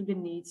measures to the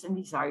needs and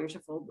desires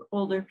of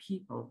older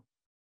people.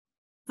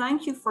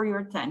 Thank you for your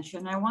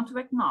attention. I want to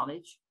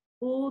acknowledge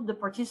all the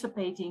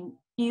participating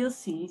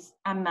ELCs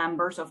and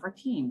members of our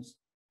teams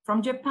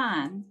from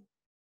Japan,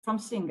 from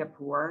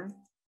Singapore,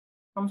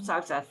 from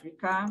South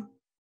Africa,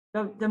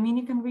 the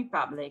Dominican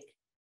Republic,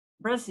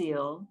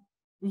 Brazil,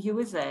 the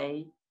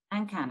USA,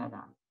 and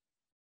Canada.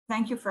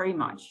 Thank you very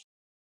much.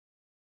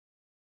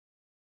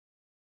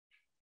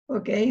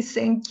 Okay,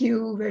 thank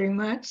you very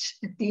much,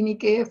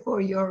 Tineke,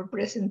 for your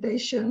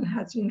presentation. It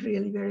has been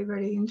really very,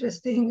 very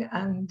interesting,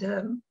 and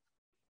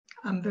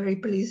I'm very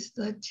pleased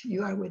that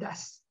you are with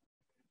us.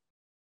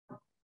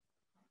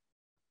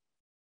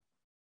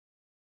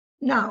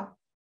 Now,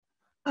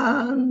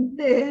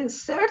 the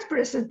third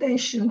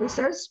presentation, the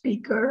third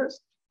speaker,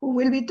 who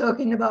will be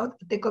talking about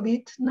the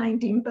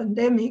COVID-19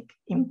 pandemic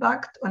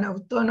impact on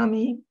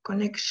autonomy,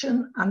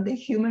 connection, and the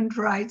human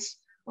rights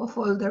of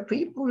older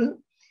people.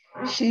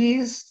 She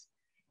is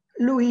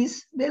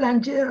Louise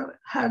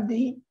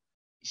BÉLANGER-HARDY.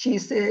 She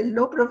is a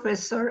law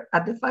professor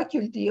at the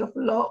Faculty of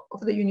Law of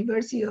the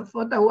University of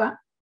Ottawa,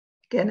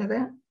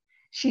 Canada.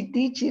 She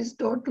teaches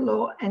tort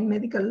law and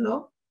medical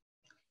law.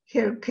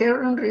 Her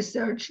current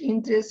research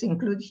interests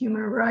include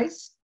human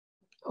rights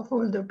of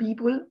older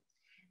people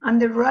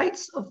and the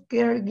rights of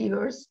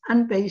caregivers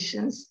and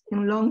patients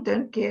in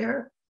long-term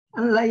care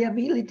and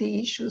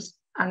liability issues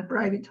and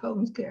private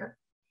home care.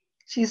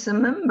 She is a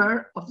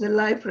member of the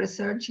Life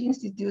Research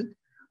Institute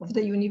of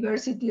the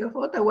University of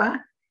Ottawa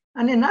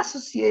and an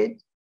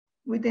associate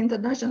with the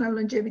International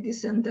Longevity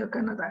Center,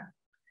 Canada.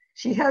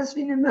 She has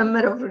been a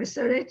member of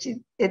research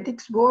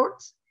ethics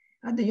boards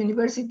at the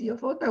University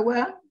of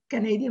Ottawa,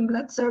 Canadian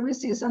Blood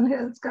Services and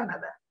Health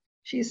Canada.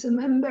 She is a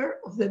member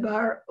of the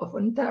Bar of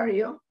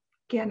Ontario,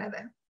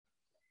 Canada.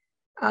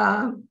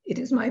 It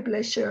is my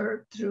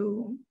pleasure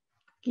to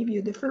give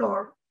you the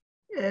floor,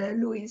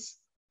 Louise.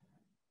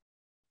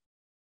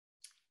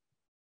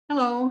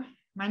 Hello,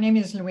 my name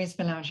is Louise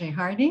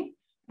BÉLANGER-HARDY,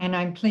 and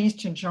I'm pleased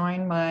to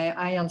join my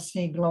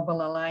ILC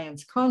Global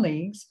Alliance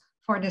colleagues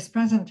for this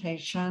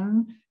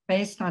presentation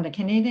based on the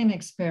Canadian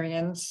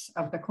experience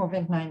of the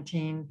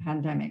COVID-19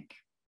 pandemic.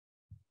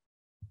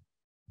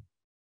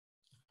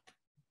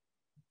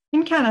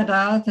 In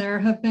Canada, there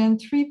have been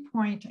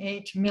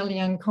 3.8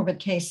 million COVID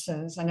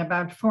cases and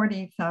about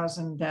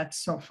 40,000 deaths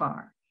so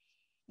far.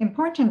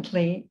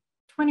 Importantly,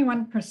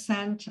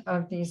 21%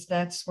 of these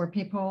deaths were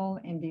people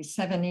in the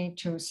 70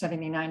 to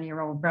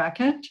 79-year-old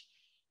bracket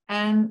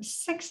and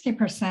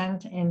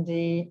 60% in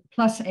the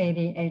plus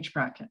 80 age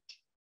bracket.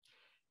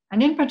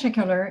 And in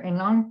particular,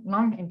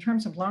 in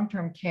terms of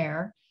long-term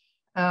care,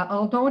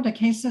 although the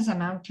cases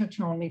amounted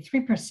to only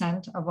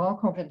 3% of all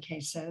COVID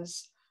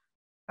cases,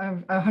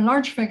 a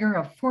large figure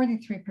of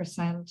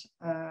 43%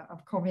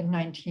 of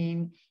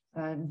COVID-19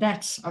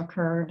 deaths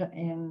occurred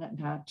in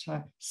that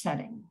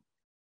setting.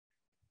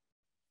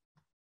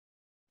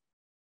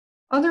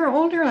 Other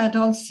older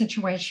adults'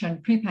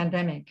 situation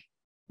pre-pandemic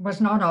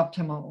was not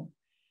optimal,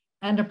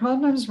 and the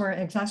problems were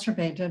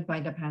exacerbated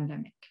by the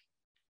pandemic.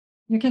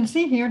 You can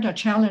see here the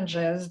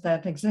challenges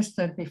that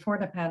existed before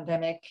the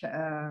pandemic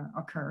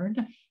occurred,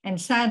 and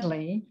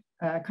sadly,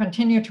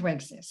 continue to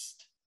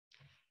exist.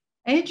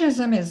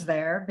 Ageism is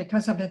there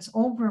because of its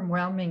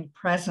overwhelming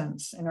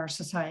presence in our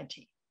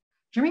society.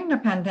 During the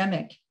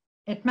pandemic,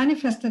 it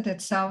manifested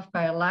itself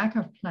by a lack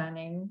of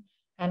planning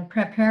and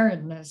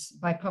preparedness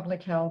by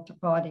public health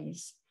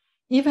bodies,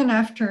 even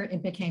after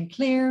it became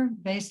clear,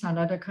 based on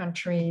other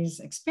countries'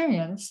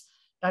 experience,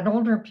 that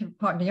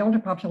the older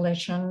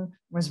population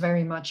was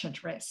very much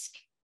at risk.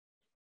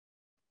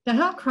 The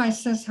health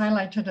crisis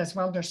highlighted as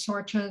well the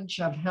shortage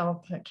of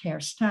health care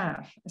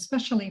staff,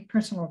 especially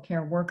personal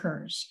care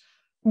workers,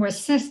 who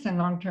assist in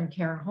long-term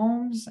care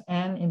homes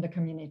and in the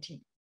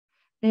community.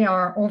 They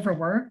are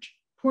overworked,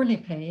 poorly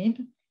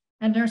paid,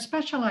 and their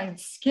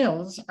specialized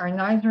skills are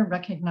neither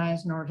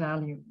recognized nor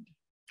valued.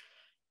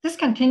 This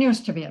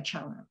continues to be a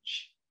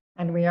challenge,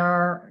 and we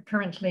are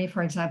currently,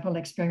 for example,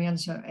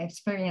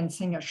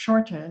 experiencing a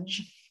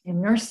shortage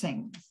in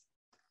nursing.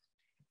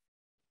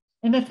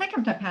 In the thick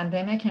of the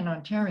pandemic in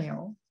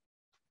Ontario,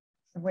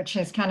 which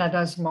is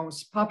Canada's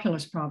most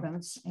populous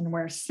province, and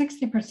where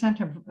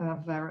 60%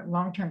 of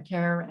long-term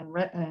care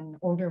and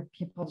older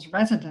people's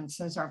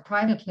residences are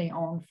privately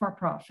owned for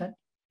profit,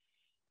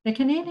 the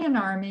Canadian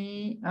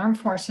Armed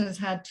Forces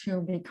had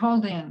to be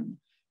called in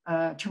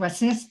to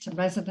assist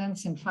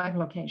residents in 5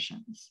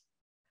 locations.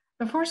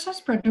 The forces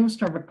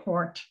produced a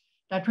report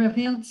that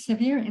revealed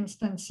severe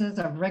instances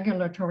of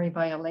regulatory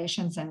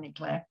violations and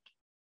neglect,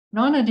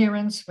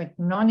 non-adherence with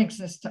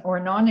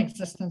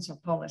non-existence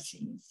of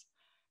policies,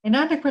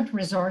 inadequate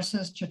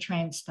resources to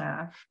train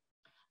staff,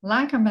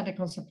 lack of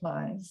medical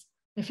supplies,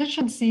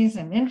 deficiencies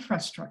in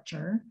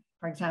infrastructure,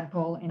 for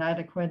example,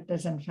 inadequate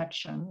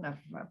disinfection of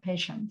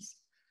patients,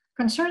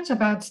 concerns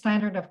about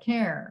standard of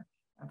care,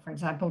 for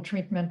example,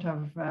 treatment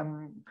of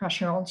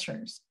pressure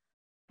ulcers,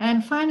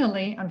 and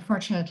finally,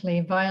 unfortunately,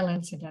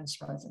 violence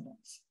against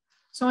residents.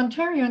 So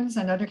Ontarians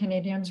and other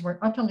Canadians were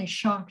utterly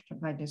shocked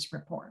by this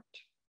report.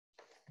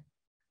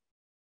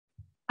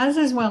 As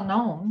is well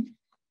known,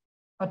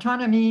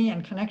 autonomy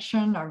and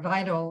connection are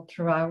vital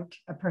throughout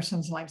a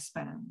person's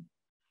lifespan.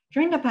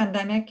 During the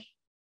pandemic,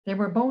 they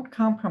were both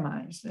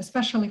compromised,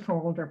 especially for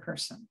older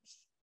persons.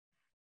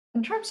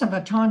 In terms of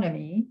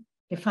autonomy,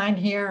 defined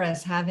here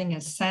as having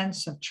a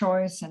sense of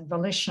choice and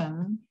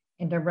volition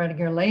in the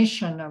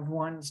regulation of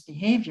one's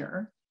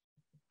behavior,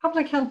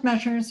 public health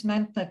measures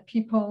meant that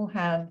people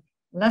had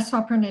less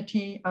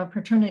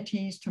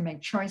opportunities to make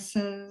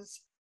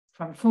choices,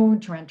 from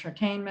food to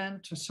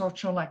entertainment to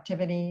social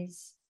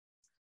activities.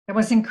 There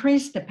was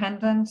increased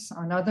dependence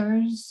on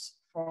others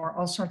for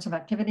all sorts of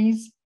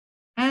activities,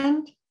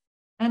 and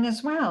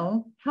as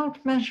well, health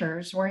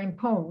measures were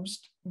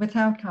imposed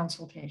without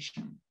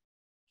consultation.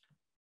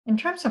 In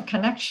terms of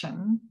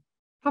connection,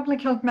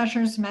 public health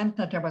measures meant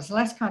that there was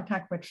less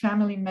contact with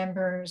family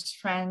members,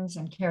 friends,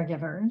 and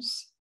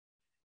caregivers.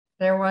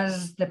 There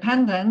was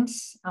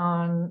dependence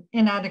on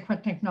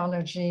inadequate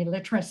technology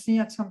literacy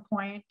at some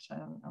point,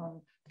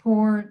 on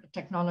poor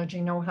technology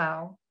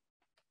know-how.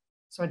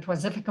 So it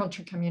was difficult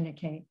to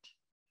communicate.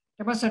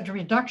 There was a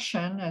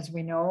reduction, as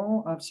we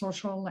know, of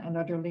social and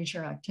other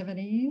leisure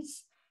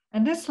activities.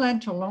 And this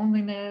led to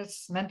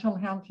loneliness, mental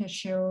health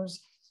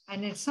issues,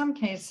 and in some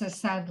cases,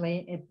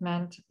 sadly, it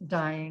meant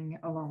dying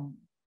alone.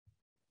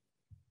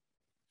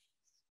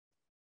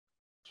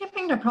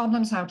 Keeping the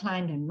problems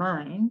outlined in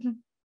mind,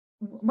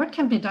 what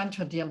can be done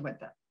to deal with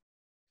them?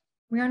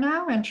 We are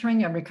now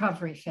entering a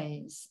recovery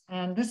phase,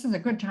 and this is a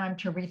good time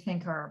to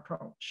rethink our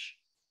approach.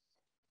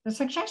 The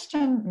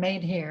suggestion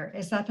made here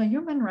is that a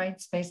human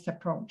rights-based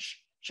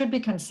approach should be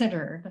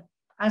considered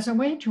as a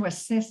way to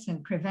assist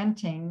in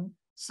preventing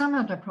some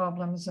of the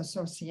problems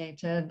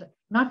associated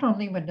not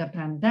only with the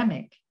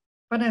pandemic,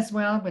 but as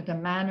well with the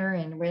manner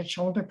in which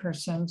older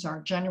persons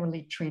are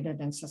generally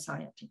treated in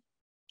society.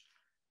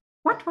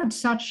 What would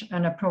such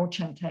an approach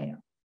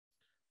entail?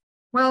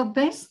 Well,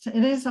 it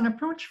is an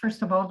approach,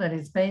 first of all, that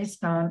is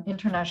based on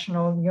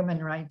international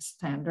human rights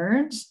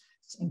standards,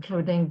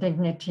 including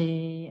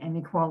dignity and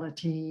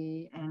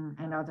equality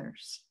and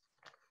others.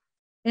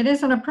 It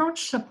is an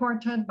approach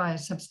supported by a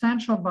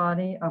substantial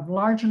body of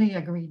largely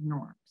agreed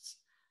norms.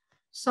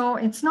 So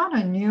it's not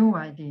a new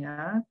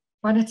idea,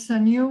 but it's a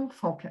new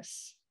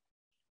focus.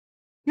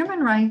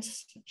 Human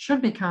rights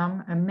should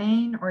become a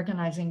main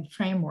organizing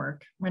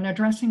framework when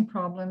addressing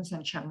problems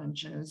and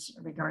challenges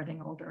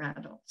regarding older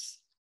adults.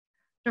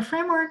 The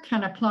framework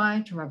can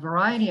apply to a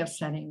variety of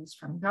settings,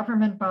 from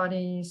government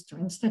bodies to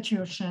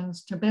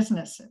institutions to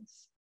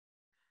businesses.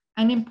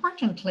 And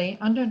importantly,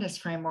 under this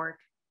framework,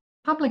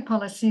 public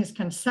policy is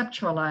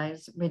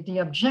conceptualized with the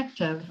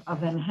objective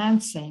of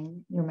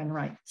enhancing human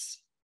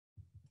rights.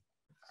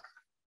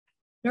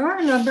 There are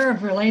a number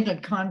of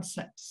related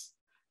concepts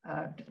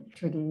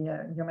to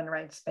the human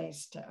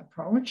rights-based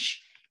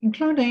approach,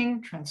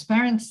 including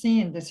transparency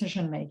in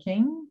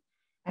decision-making,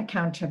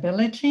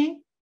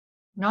 accountability,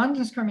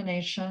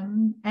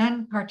 non-discrimination,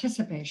 and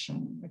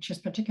participation, which is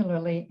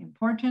particularly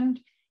important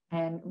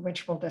and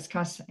which we'll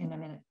discuss in a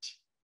minute.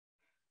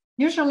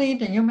 Usually,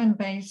 the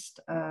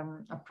human-based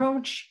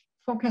approach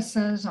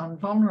focuses on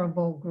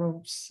vulnerable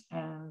groups,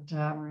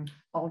 and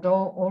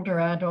although older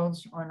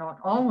adults are not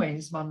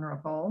always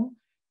vulnerable,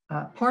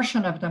 a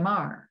portion of them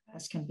are,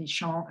 as can be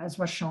shown, as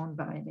was shown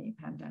by the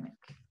pandemic.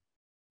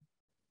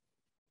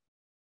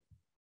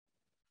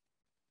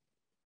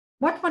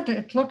 What would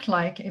it look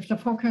like if the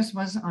focus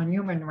was on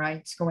human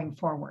rights going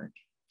forward?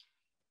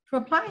 To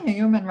apply a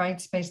human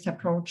rights-based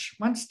approach,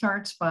 one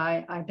starts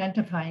by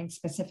identifying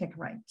specific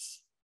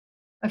rights.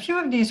 A few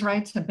of these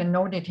rights have been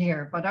noted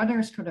here, but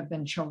others could have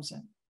been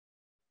chosen.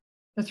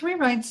 The 3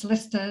 rights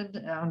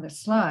listed on the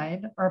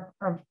slide are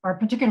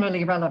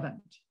particularly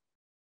relevant.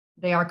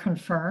 They are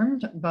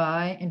confirmed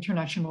by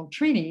international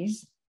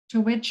treaties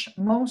to which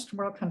most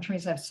world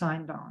countries have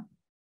signed on.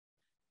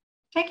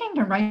 Taking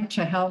the right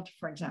to health,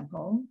 for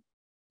example,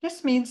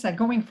 this means that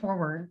going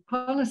forward,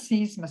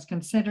 policies must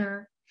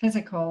consider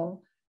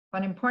physical,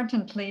 but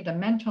importantly, the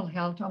mental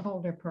health of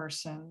older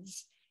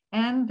persons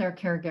and their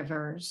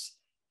caregivers,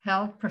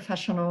 health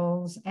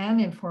professionals,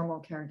 and informal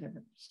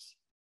caregivers.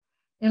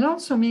 It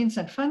also means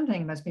that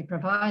funding must be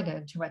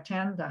provided to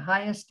attain the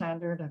highest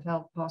standard of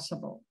health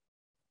possible.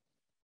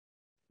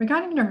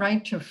 Regarding the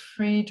right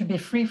to be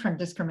free from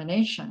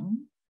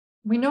discrimination,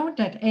 we know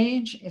that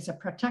age is a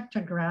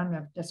protected ground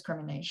of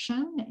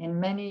discrimination in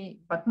many,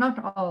 but not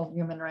all,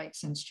 human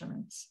rights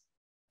instruments.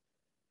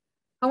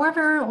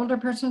 However, older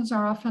persons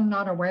are often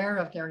not aware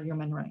of their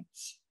human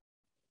rights,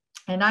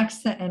 and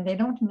they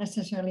don't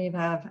necessarily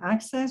have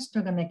access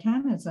to the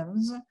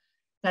mechanisms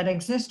that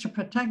exist to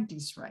protect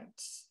these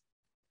rights.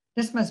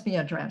 This must be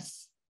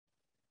addressed.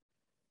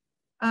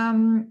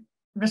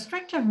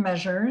 Restrictive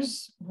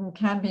measures, who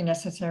can be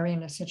necessary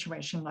in a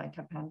situation like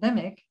a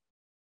pandemic,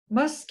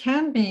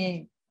 can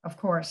be, of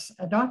course,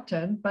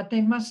 adopted, but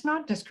they must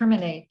not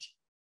discriminate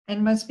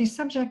and must be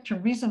subject to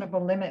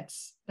reasonable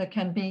limits that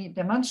can be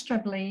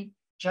demonstrably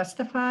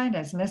justified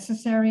as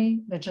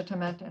necessary,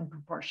 legitimate, and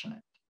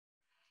proportionate.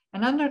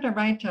 And under the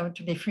right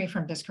to be free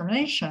from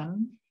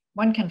discrimination,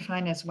 one can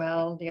find as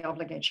well the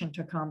obligation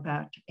to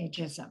combat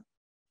ageism.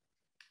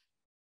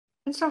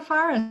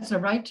 Insofar as the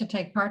right to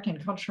take part in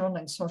cultural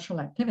and social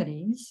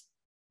activities,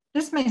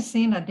 this may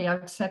seem at the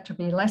outset to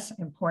be less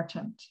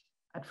important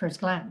at first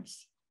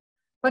glance,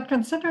 but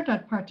consider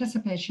that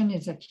participation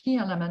is a key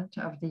element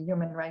of the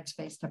human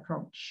rights-based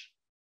approach.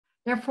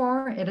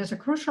 Therefore, it is a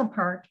crucial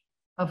part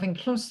of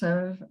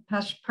inclusive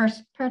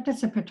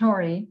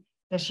participatory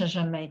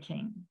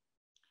decision-making.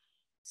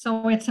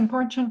 So it's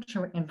important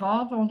to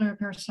involve older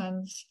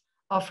persons,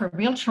 offer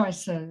real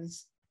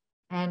choices,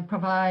 and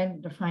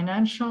provide the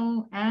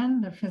financial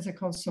and the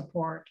physical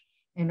support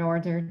in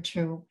order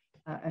to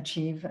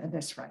achieve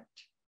this right.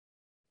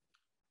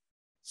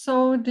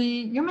 So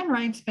the human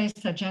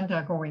rights-based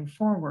agenda going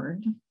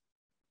forward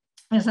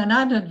is an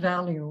added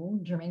value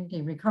during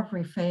the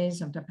recovery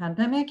phase of the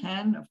pandemic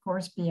and, of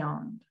course,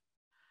 beyond.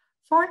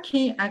 4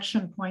 key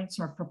action points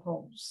are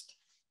proposed.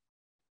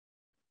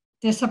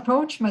 This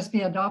approach must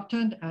be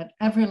adopted at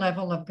every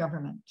level of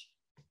government.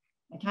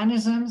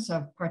 Mechanisms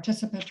of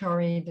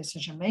participatory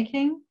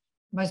decision-making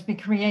must be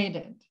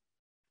created.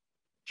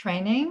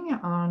 Training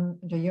on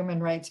the human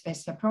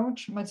rights-based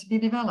approach must be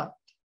developed.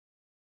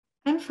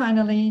 And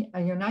finally,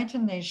 a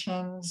United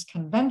Nations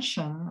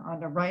Convention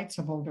on the Rights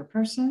of Older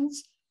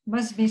Persons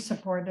must be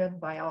supported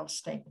by all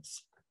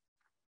states.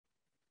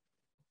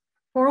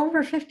 For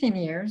over 15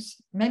 years,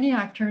 many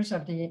actors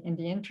of the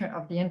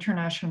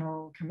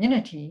international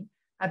community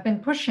have been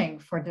pushing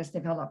for this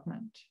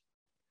development.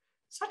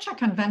 Such a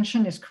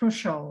convention is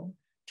crucial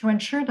to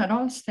ensure that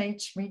all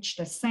states reach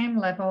the same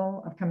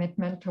level of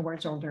commitment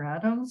towards older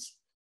adults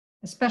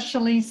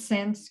especially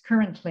since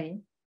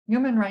currently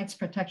human rights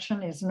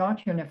protection is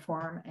not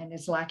uniform and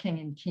is lacking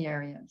in key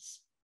areas.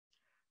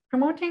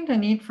 Promoting the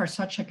need for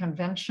such a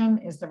convention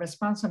is the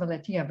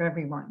responsibility of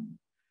everyone,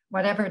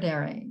 whatever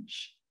their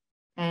age.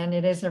 And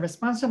it is the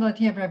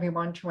responsibility of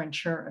everyone to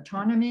ensure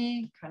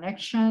autonomy,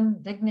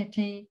 connection,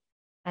 dignity,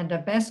 and the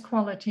best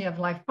quality of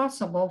life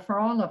possible for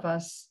all of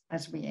us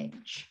as we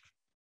age.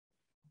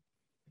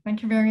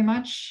 Thank you very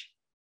much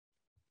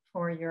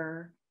for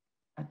your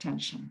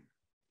attention.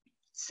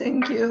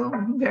 Thank you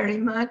very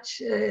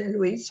much,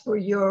 Louise, for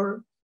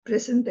your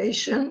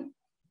presentation.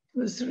 It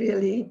was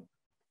really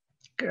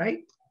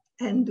great,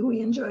 and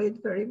we enjoyed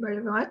it very,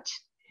 very much.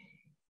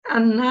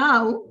 And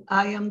now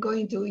I am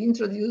going to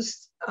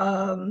introduce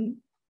a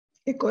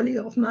colleague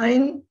of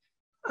mine,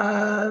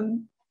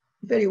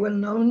 very well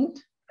known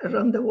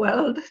around the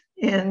world,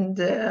 and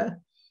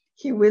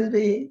he will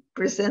be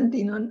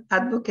presenting on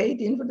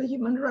advocating for the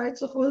human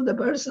rights of all the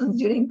persons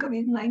during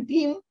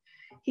COVID-19.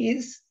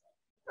 He's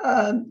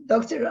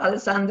Dr.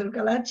 Alexander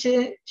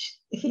KALACHE.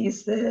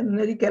 He's a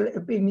medical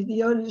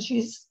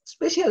epidemiologist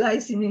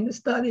specializing in the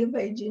study of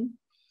aging.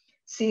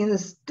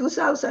 Since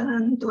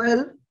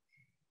 2012,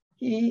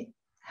 he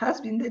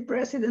has been the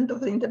president of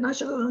the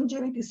International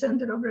Longevity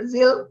Center of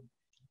Brazil,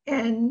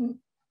 and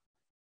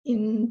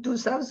in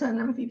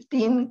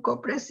 2015,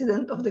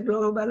 co-president of the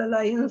Global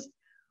Alliance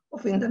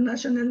of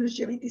International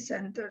Longevity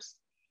Centers.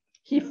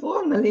 He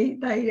formerly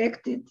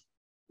directed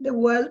the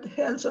World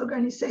Health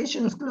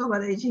Organization's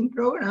Global Aging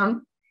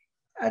Program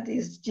at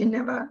its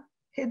Geneva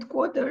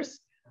headquarters,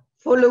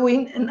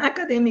 following an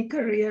academic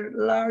career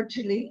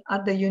largely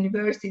at the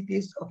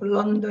universities of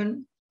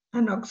London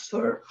and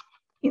Oxford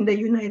in the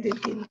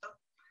United Kingdom.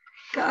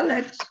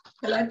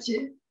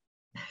 KALACHE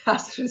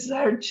has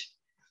researched,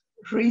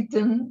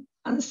 written,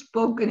 and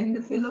spoken in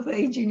the field of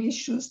aging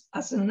issues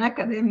as an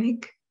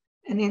academic,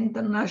 an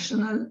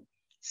international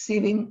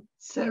civil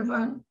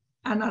servant,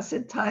 and as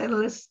a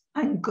tireless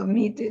and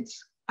committed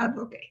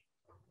advocate.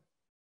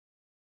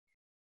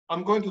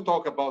 I'm going to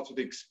talk about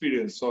the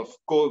experience of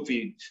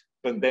COVID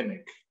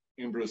pandemic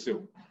in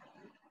Brazil,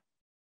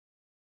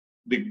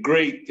 the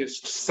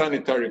greatest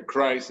sanitary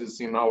crisis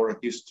in our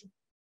history.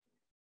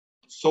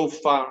 So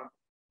far,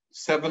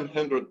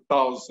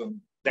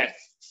 700,000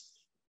 deaths.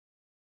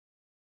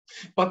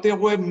 But there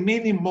were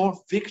many more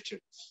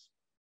victims.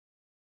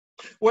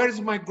 Where is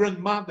my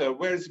grandmother?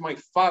 Where is my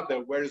father?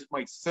 Where is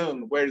my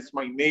son? Where is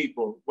my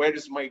neighbor? Where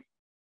is my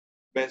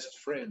best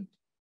friend?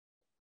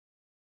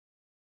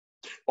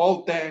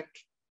 All that,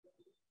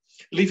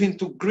 living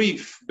to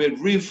grief,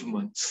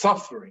 bereavement,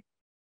 suffering,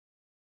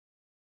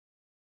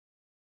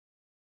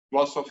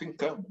 loss of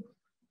income.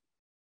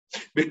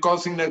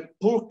 Because in a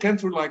poor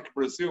country like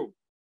Brazil,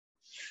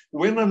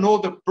 when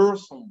another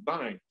person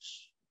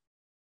dies,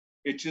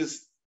 it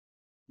is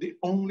the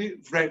only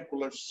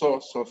regular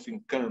source of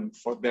income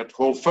for that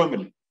whole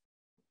family.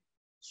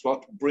 It's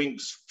what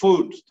brings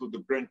food to the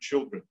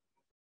grandchildren,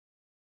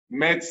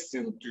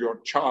 medicine to your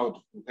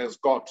child who has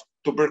got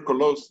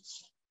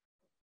tuberculosis.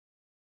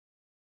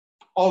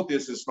 All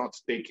this is not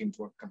taken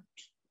into account.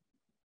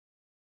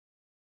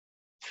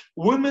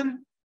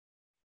 Women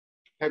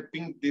have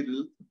been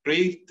the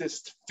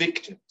greatest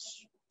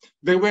victims.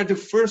 They were the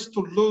first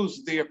to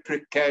lose their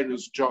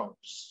precarious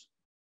jobs.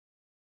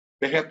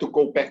 They had to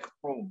go back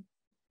home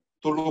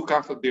to look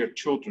after their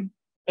children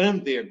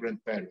and their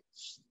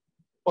grandparents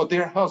or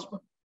their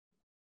husband.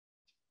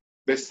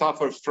 They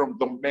suffered from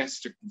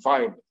domestic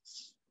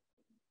violence.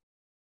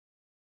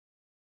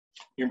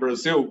 In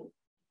Brazil,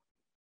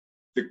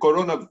 the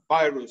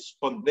coronavirus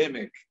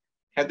pandemic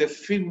had a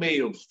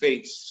female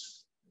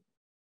face,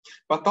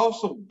 but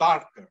also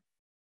darker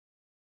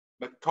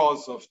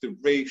because of the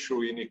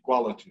racial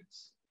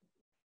inequalities.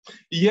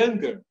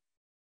 Younger,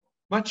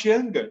 much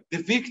younger,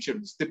 the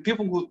victims, the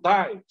people who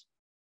died,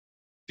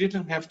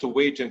 didn't have to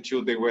wait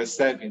until they were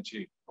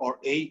 70 or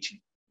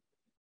 80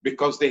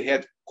 because they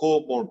had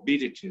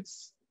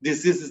comorbidities,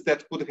 diseases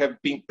that could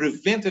have been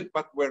prevented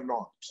but were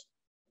not.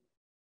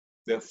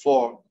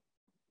 Therefore,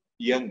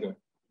 younger,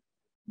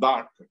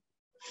 darker,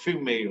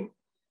 female,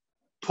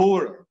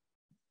 poorer,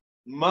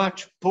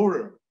 much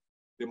poorer.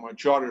 The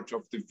majority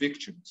of the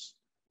victims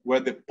were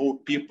the poor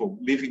people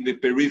living in the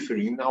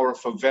periphery, in our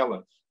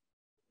favelas.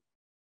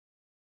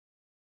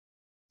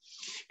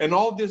 And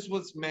all this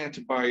was met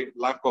by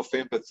lack of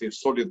empathy,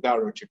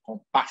 solidarity,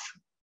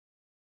 compassion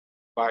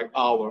by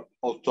our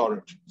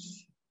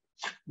authorities.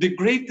 The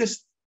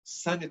greatest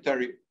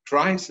sanitary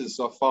crisis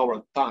of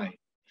our time,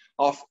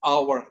 of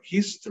our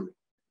history,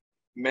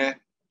 met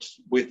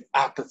with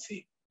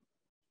apathy.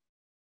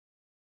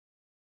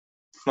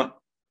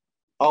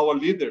 Our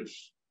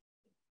leaders,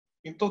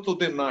 in total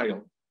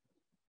denial,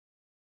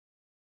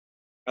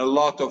 a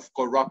lot of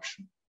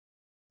corruption,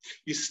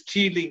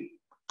 stealing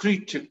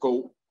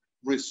critical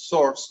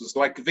resources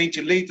like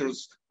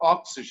ventilators,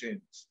 oxygen,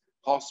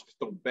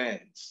 hospital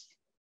beds.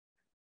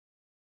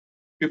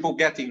 People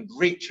getting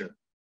richer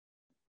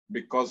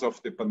because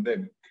of the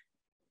pandemic.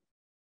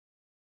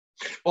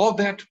 All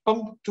that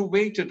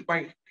punctuated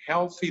by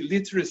healthy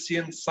literacy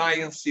and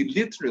science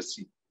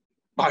illiteracy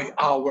by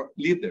our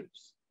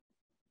leaders.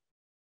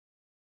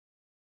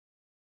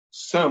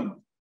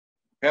 Some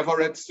have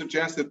already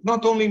suggested,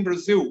 not only in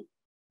Brazil,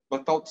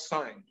 but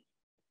outside,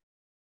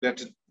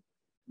 that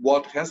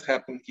what has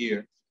happened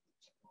here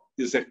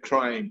is a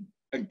crime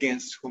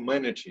against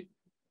humanity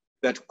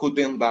that could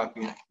end up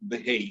in The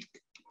Hague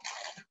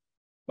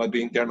by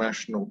the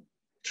International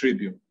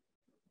Tribunal.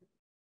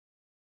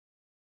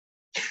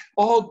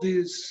 All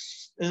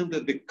this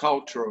under the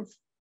culture of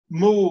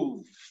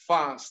move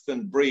fast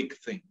and break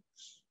things.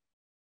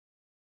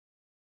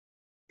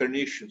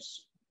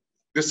 Pernicious.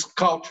 This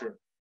culture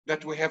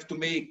that we have to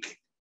make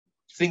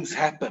things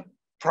happen,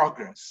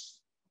 progress.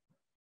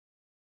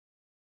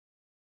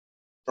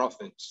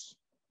 Prophets.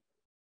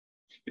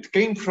 It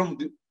came from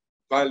the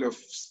Valley of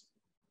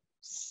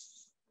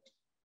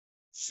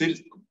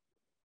Silicon.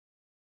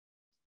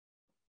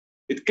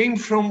 It came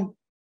from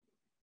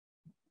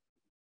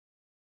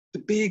the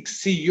big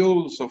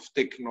CEOs of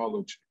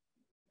technology.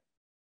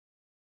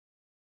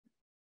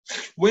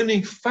 When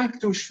in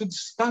fact we should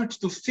start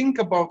to think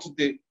about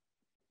the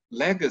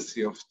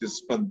legacy of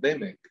this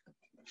pandemic,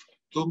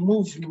 to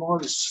move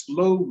more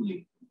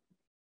slowly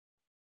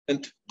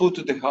and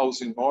put the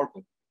house in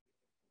order.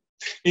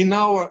 In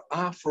our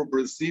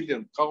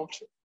Afro-Brazilian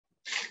culture,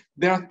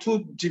 there are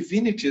two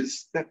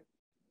divinities that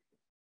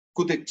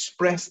could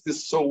express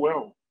this so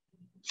well.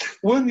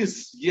 One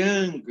is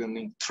young and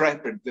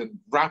intrepid and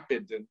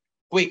rapid and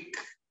quick,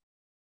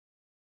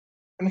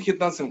 and he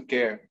doesn't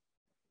care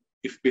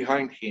if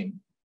behind him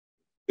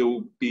there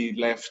will be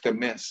left a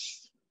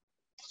mess.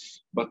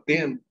 But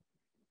then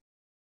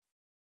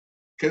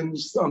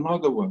comes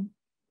another one,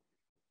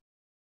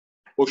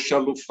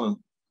 Oxalufan.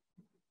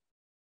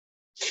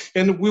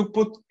 And we'll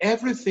put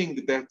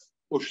everything that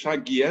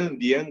Oxaguian,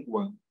 the young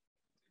one,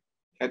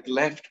 had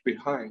left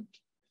behind,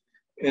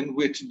 and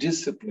with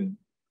discipline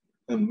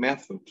and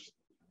method,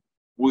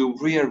 we'll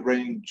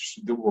rearrange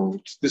the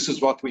world. This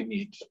is what we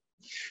need.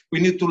 We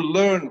need to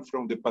learn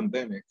from the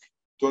pandemic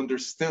to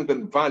understand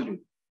and value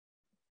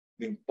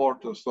the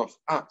importance of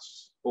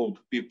us, old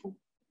people.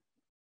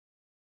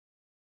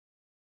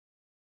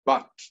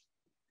 But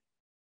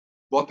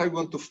what I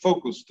want to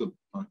focus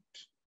on,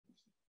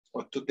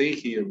 or today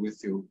here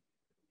with you,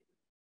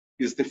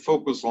 is the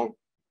focus on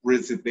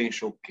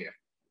residential care,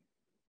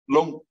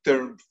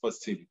 long-term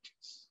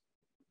facilities.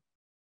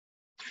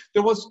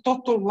 There was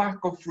total lack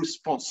of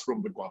response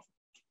from the government.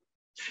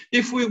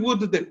 If we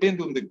would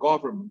depend on the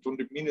government, on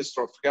the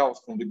Minister of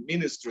Health, on the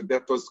ministry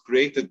that was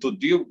created to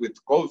deal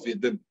with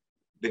COVID and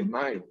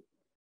denial,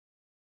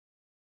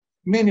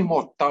 many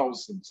more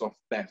thousands of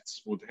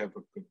deaths would have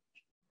occurred.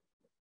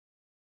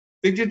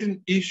 They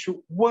didn't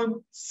issue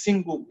one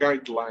single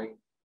guideline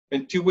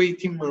until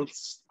 18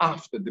 months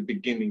after the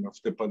beginning of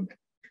the pandemic.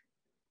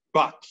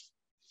 But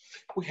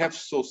we have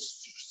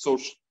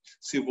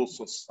civil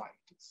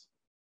societies.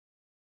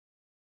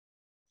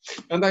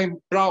 And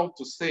I'm proud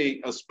to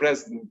say, as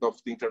president of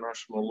the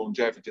International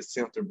Longevity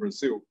Center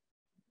Brazil,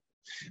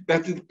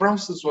 that the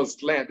process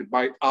was led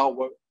by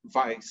our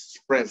vice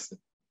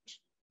president,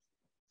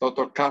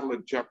 Dr. Carla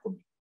Giacomi,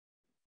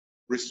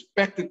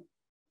 respected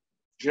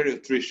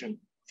geriatrician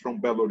from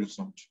Belo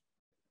Horizonte.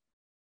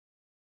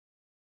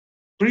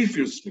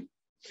 Previously,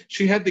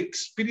 she had the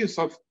experience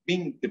of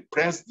being the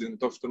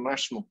president of the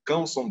National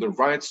Council on the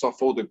Rights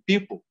of Older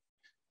People.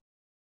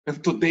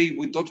 And today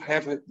we don't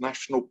have a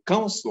National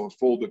Council of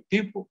Older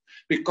People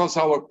because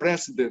our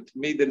president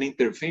made an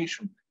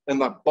intervention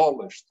and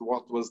abolished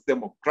what was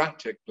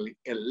democratically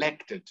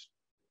elected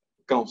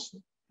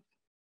council.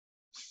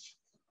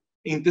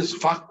 In this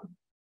vacuum,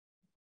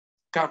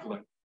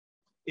 Carla,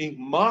 in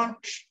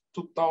March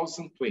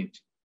 2020,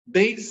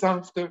 days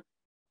after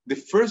the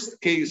first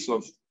case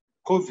of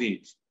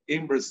COVID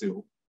in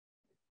Brazil,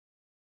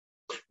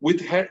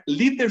 with her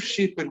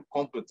leadership and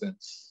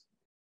competence,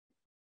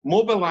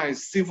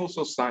 mobilized civil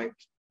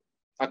society,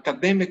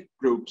 academic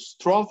groups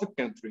throughout the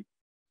country,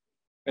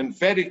 and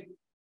very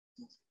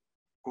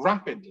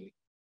rapidly,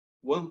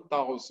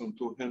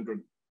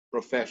 1,200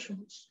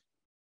 professionals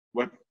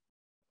were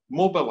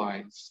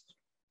mobilized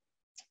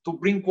to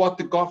bring what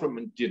the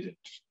government didn't,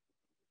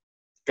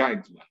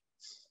 guidelines.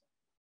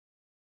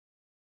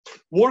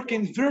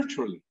 Working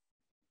virtually,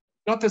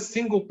 not a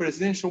single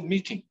presidential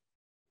meeting.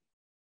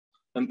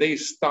 And they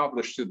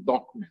established the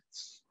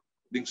documents,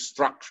 the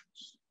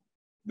instructions,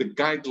 the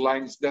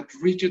guidelines that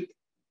reached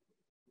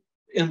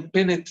and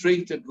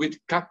penetrated with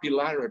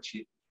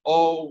capillarity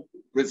all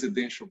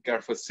residential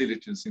care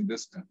facilities in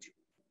this country.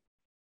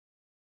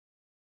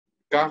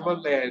 Carla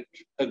led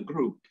a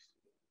group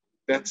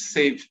that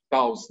saved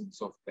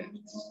thousands of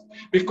deaths.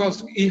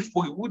 Because if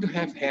we would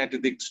have had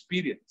the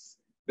experience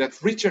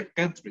that richer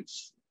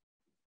countries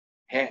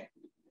had,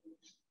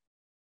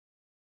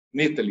 in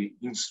Italy,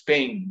 in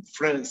Spain,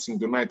 France, in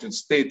the United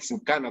States, in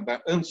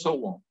Canada, and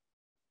so on,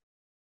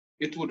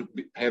 it would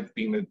have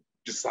been a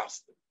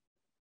disaster.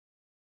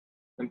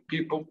 And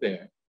people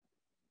there,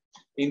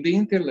 in the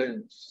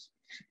hinterlands,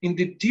 in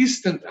the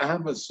distant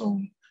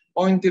Amazon,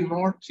 or in the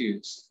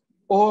Northeast,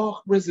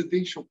 or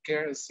residential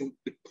cares in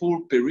the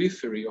poor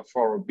periphery of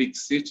our big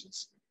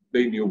cities,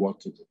 they knew what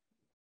to do.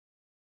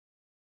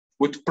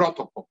 With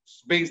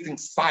protocols based in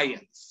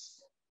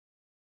science.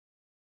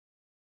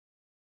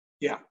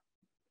 Yeah,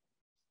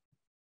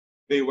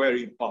 they were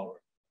in power.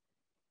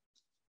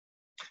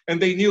 And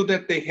they knew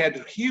that they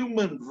had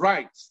human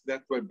rights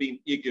that were being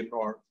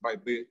ignored by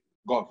the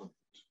government.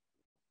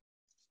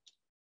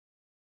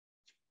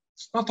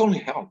 It's not only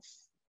health.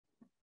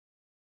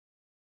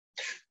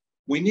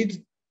 We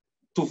need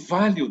to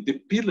value the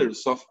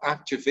pillars of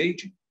active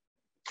aging.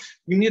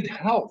 We need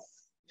health,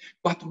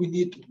 but we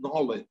need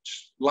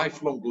knowledge,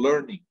 lifelong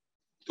learning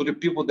to the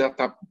people that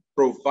are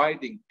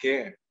providing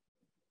care,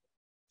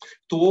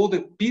 to all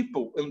the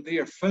people and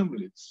their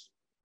families,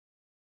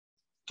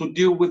 to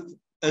deal with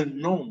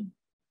unknown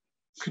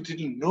who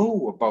didn't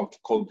know about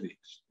COVID.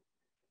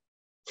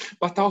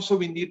 But also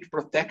we need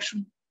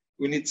protection,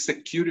 we need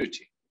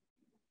security,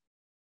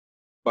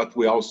 but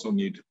we also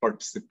need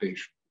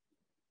participation.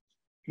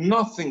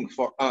 Nothing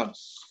for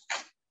us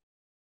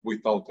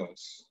without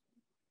us.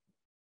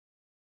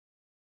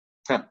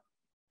 Huh.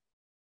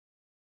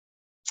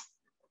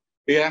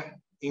 Yeah,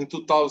 in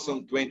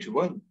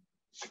 2021,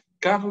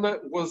 Carla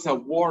was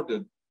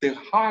awarded the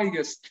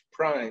highest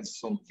prize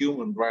on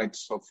human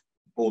rights of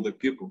older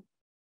people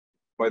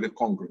by the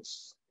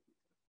Congress.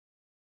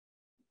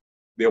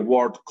 The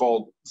award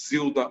called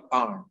Zilda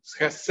Arms,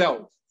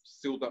 herself,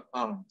 Zilda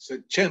Arms, a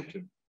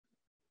champion,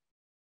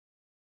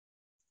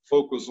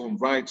 focused on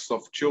rights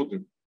of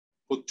children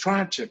who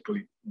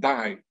tragically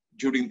died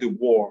during the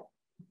war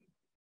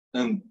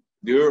and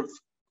the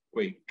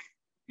earthquake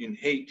in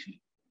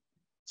Haiti,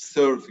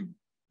 serving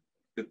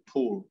the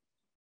poor,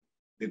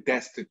 the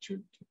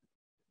destitute.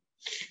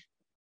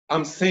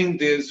 I'm saying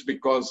this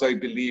because I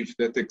believe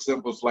that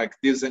examples like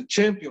this and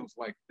champions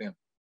like them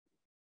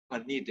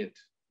are needed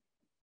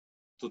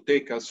to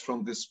take us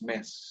from this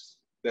mess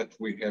that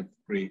we have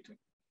created.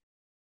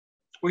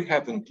 We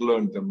haven't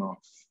learned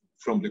enough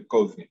from the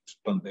COVID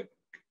pandemic.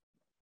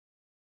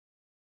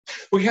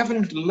 We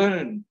haven't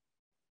learned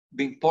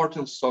the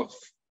importance of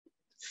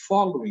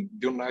following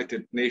the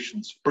United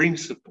Nations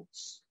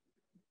principles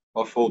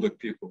of older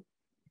people,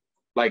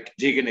 like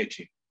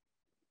dignity,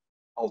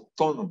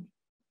 autonomy,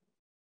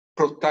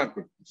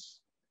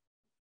 protagonist.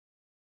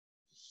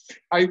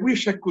 I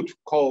wish I could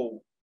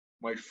call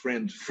my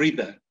friend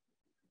Frida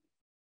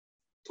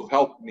to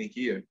help me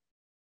here.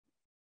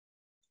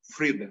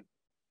 Frida.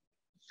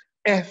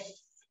 F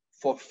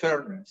for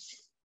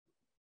fairness,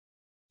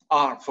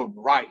 R for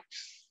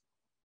rights,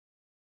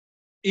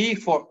 E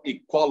for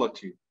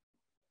equality,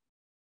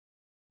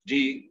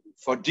 D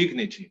for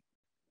dignity,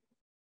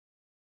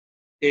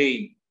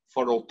 A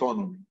for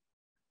autonomy.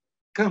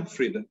 Come,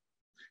 Frida,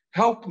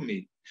 help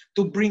me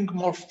to bring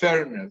more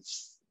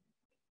fairness,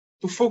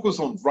 to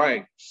focus on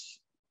rights,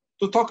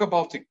 to talk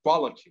about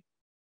equality,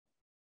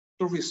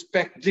 to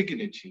respect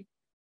dignity,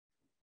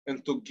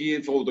 and to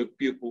give older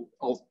people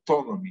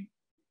autonomy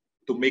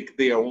to make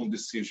their own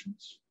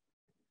decisions.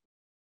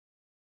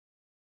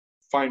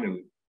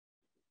 Finally,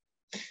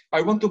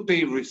 I want to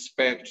pay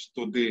respect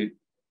to the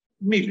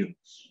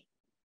millions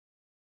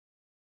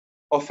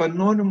of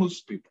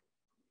anonymous people,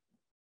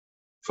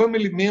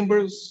 family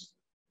members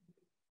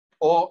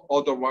or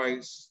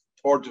otherwise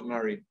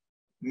ordinary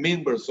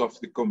members of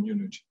the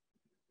community.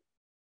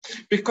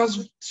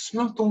 Because it's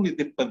not only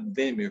the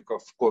pandemic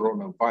of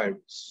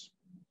coronavirus.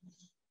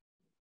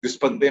 This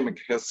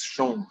pandemic has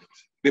shown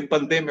the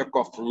pandemic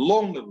of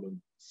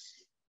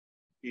loneliness,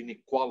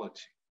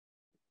 inequality,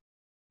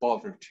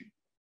 poverty,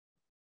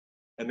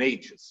 and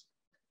ageism.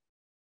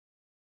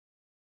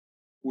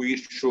 We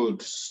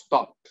should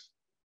stop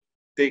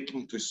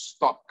taking to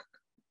stock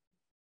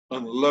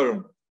and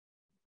learn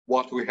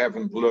what we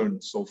haven't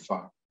learned so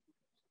far.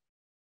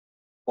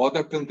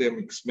 Other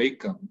pandemics may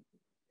come,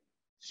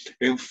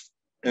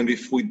 and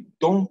if we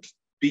don't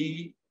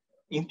be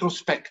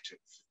introspective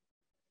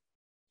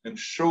and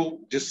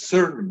show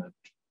discernment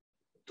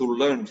to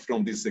learn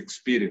from this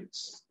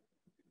experience,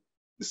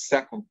 the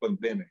second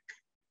pandemic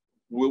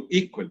will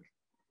equally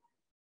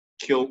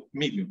kill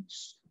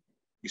millions,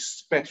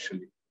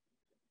 especially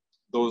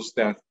those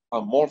that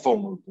are more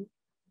vulnerable,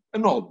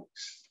 and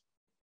always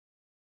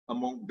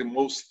among the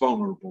most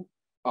vulnerable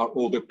are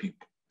older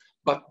people.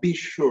 But be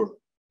sure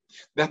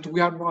that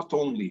we are not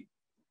only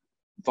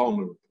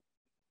vulnerable,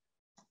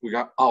 we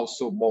are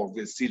also more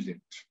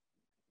resilient.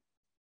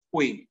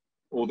 We,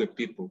 older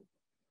people,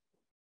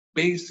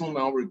 based on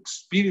our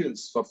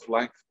experience of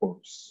life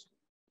course,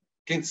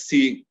 can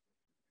see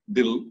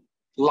the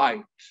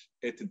light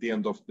at the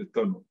end of the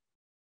tunnel.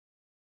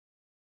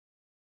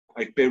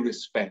 I pay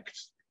respect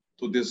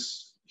to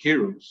these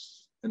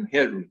heroes and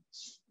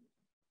heroines.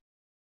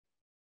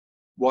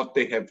 What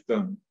they have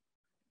done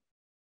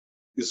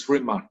is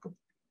remarkable,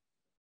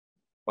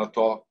 but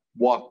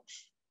what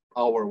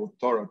our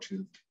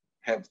authorities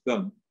have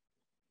done,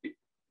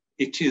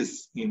 it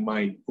is, in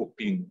my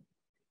opinion,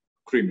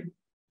 criminal.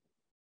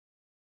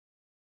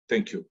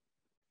 Thank you.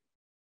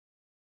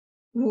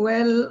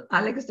 Well,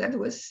 Alex, that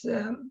was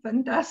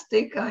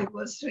fantastic. I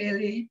was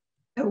really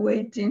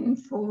waiting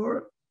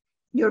for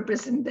your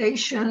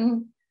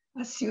presentation.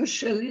 As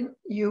usual,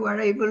 you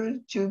are able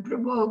to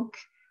provoke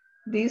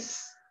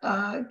this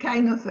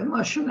kind of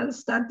emotional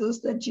status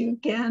that you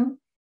can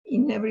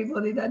in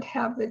everybody that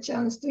have the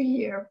chance to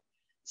hear.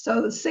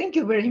 So thank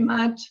you very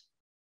much.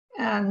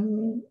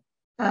 And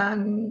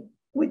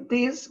with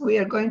this, we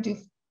are going to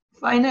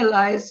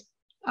finalize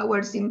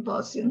our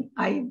symposium.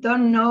 I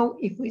don't know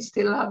if we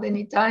still have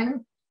any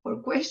time for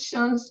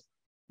questions,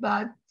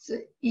 but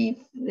if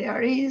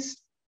there is,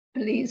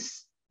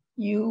 please,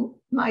 you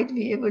might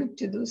be able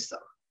to do so.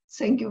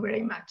 Thank you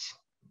very much.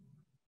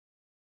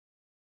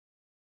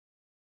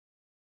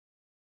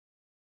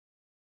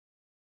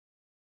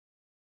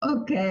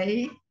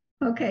 Okay,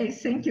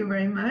 thank you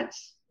very much.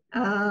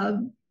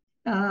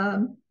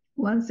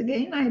 Once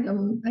again,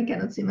 I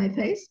cannot see my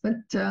face,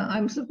 but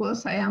I'm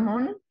supposed I am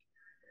on.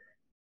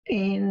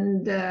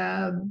 And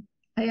I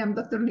am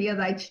Dr. Lia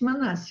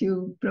Daichman, as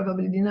you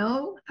probably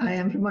know. I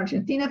am from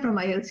Argentina, from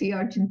ILC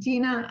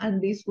Argentina,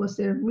 and this was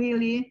a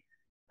really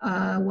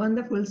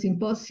wonderful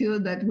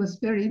symposium that was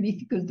very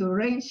difficult to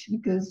arrange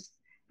because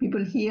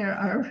people here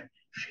are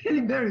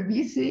really very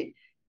busy,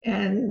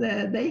 and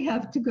they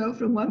have to go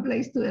from one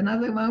place to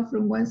another one,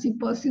 from one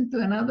symposium to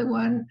another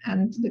one,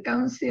 and to the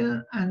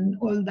council and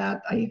all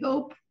that. I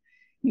hope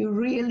you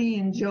really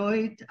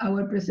enjoyed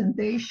our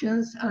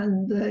presentations,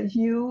 and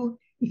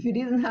if you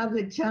didn't have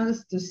the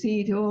chance to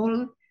see it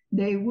all,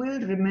 they will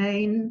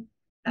remain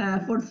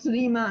for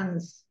 3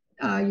 months.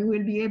 You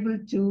will be able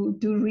to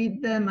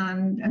read them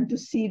and to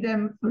see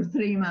them for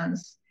 3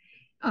 months.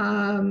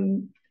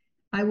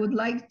 I would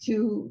like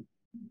to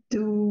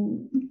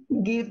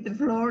give the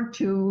floor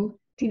to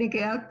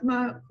Tineke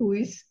Abma, who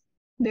is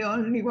the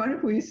only one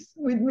who is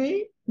with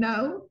me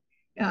now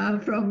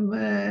from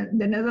the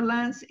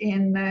Netherlands,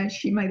 and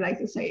she might like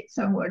to say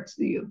some words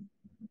to you.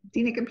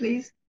 Tineke,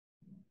 please.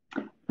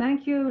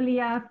 Thank you,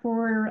 Lia,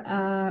 for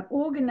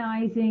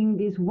organizing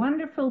this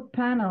wonderful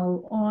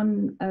panel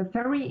on a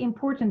very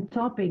important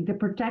topic, the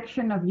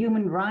protection of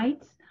human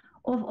rights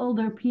of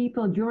older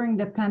people during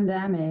the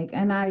pandemic.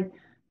 And I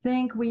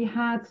think we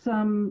had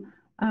some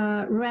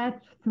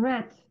red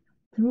threads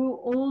through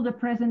all the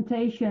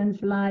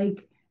presentations,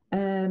 like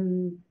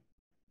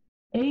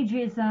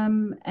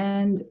ageism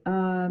and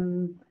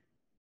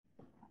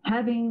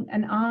having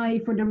an eye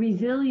for the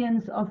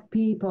resilience of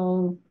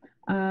people.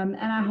 And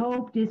I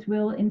hope this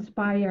will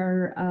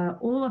inspire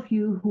all of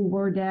you who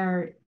were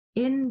there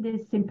in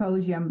this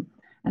symposium.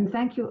 And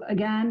thank you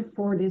again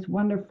for this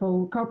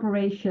wonderful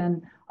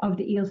cooperation of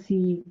the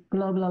ELC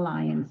Global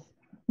Alliance.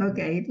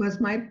 Okay, it was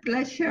my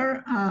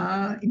pleasure.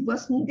 It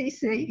wasn't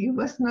easy. It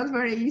was not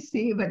very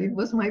easy, but it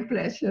was my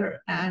pleasure.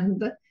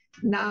 And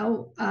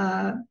now,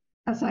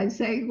 as I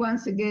say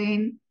once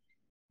again,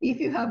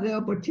 if you have the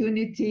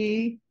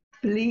opportunity,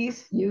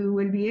 please, you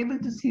will be able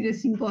to see the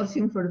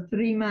symposium for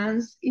 3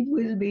 months. It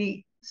will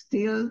be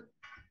still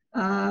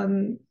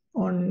on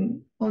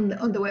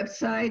the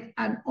website.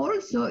 And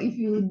also, if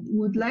you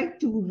would like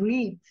to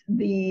read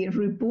the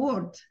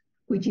report,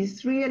 which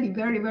is really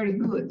very, very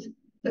good,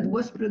 that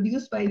was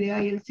produced by the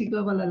ILC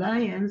Global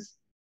Alliance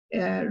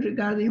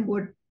regarding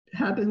what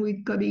happened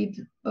with COVID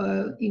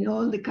in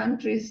all the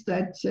countries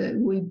that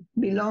we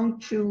belong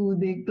to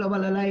the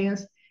Global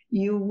Alliance,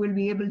 you will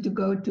be able to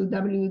go to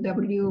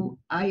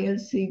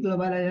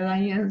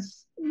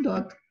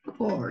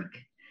www.ilcglobalalliance.org.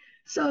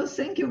 So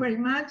thank you very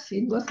much.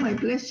 It was my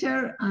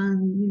pleasure,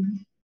 and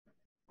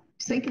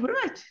thank you very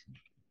much.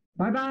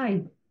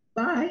 Bye-bye.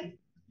 Bye.